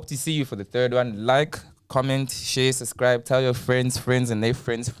 I hope to see you for the third one. Like, comment, share, subscribe, tell your friends, and their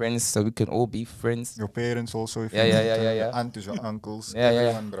friends, so we can all be friends. Your parents also. If Yeah, you yeah, need, yeah, yeah, yeah. Aunties, your uncles. Yeah, yeah, yeah.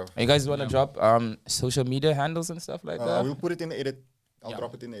 Everyone, bro. You guys want to drop social media handles and stuff like that? We'll put it in the edit. I'll Yeah.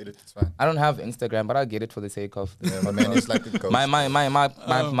 drop it in the edit. It's fine. I don't have Instagram, but I'll get it for the sake of. Yeah, my man is like the ghost.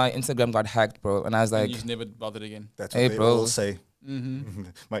 My Instagram got hacked, bro, and I was And like, he's never bothered again. That's Hey, what they bro. all say. Mm-hmm.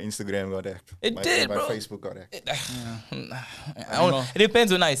 My Instagram got hacked. It did, my bro. Facebook got hacked. it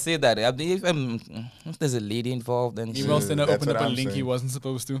depends when I say that. I mean, if there's a lady involved, then He must then That's opened what up a I'm link he saying. wasn't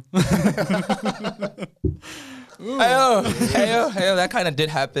supposed to. Hey, that kind of did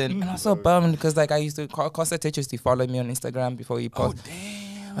happen. And I was so bummed because like I used to Costa Titch used to follow me on Instagram before he Oh, posted.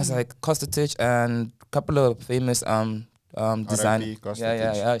 damn. I was like Costa Titch and a couple of famous design. RIP, Costa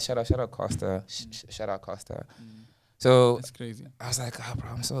Yeah. Titch. Shout out Costa. Shout out Costa. So That's crazy. I was like, bro,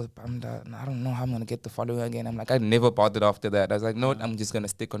 I'm so bummed out. And I don't know how I'm gonna get the following again. I'm like, I never bothered after that. I was like, no, I'm just gonna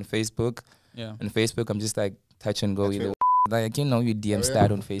stick on Facebook. Yeah. On Facebook, I'm just like touch and go That's either. fair. Like you DM yeah.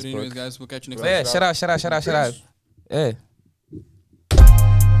 stat on But anyways, Facebook. guys, we'll catch you next But yeah, time. shout out. Yeah.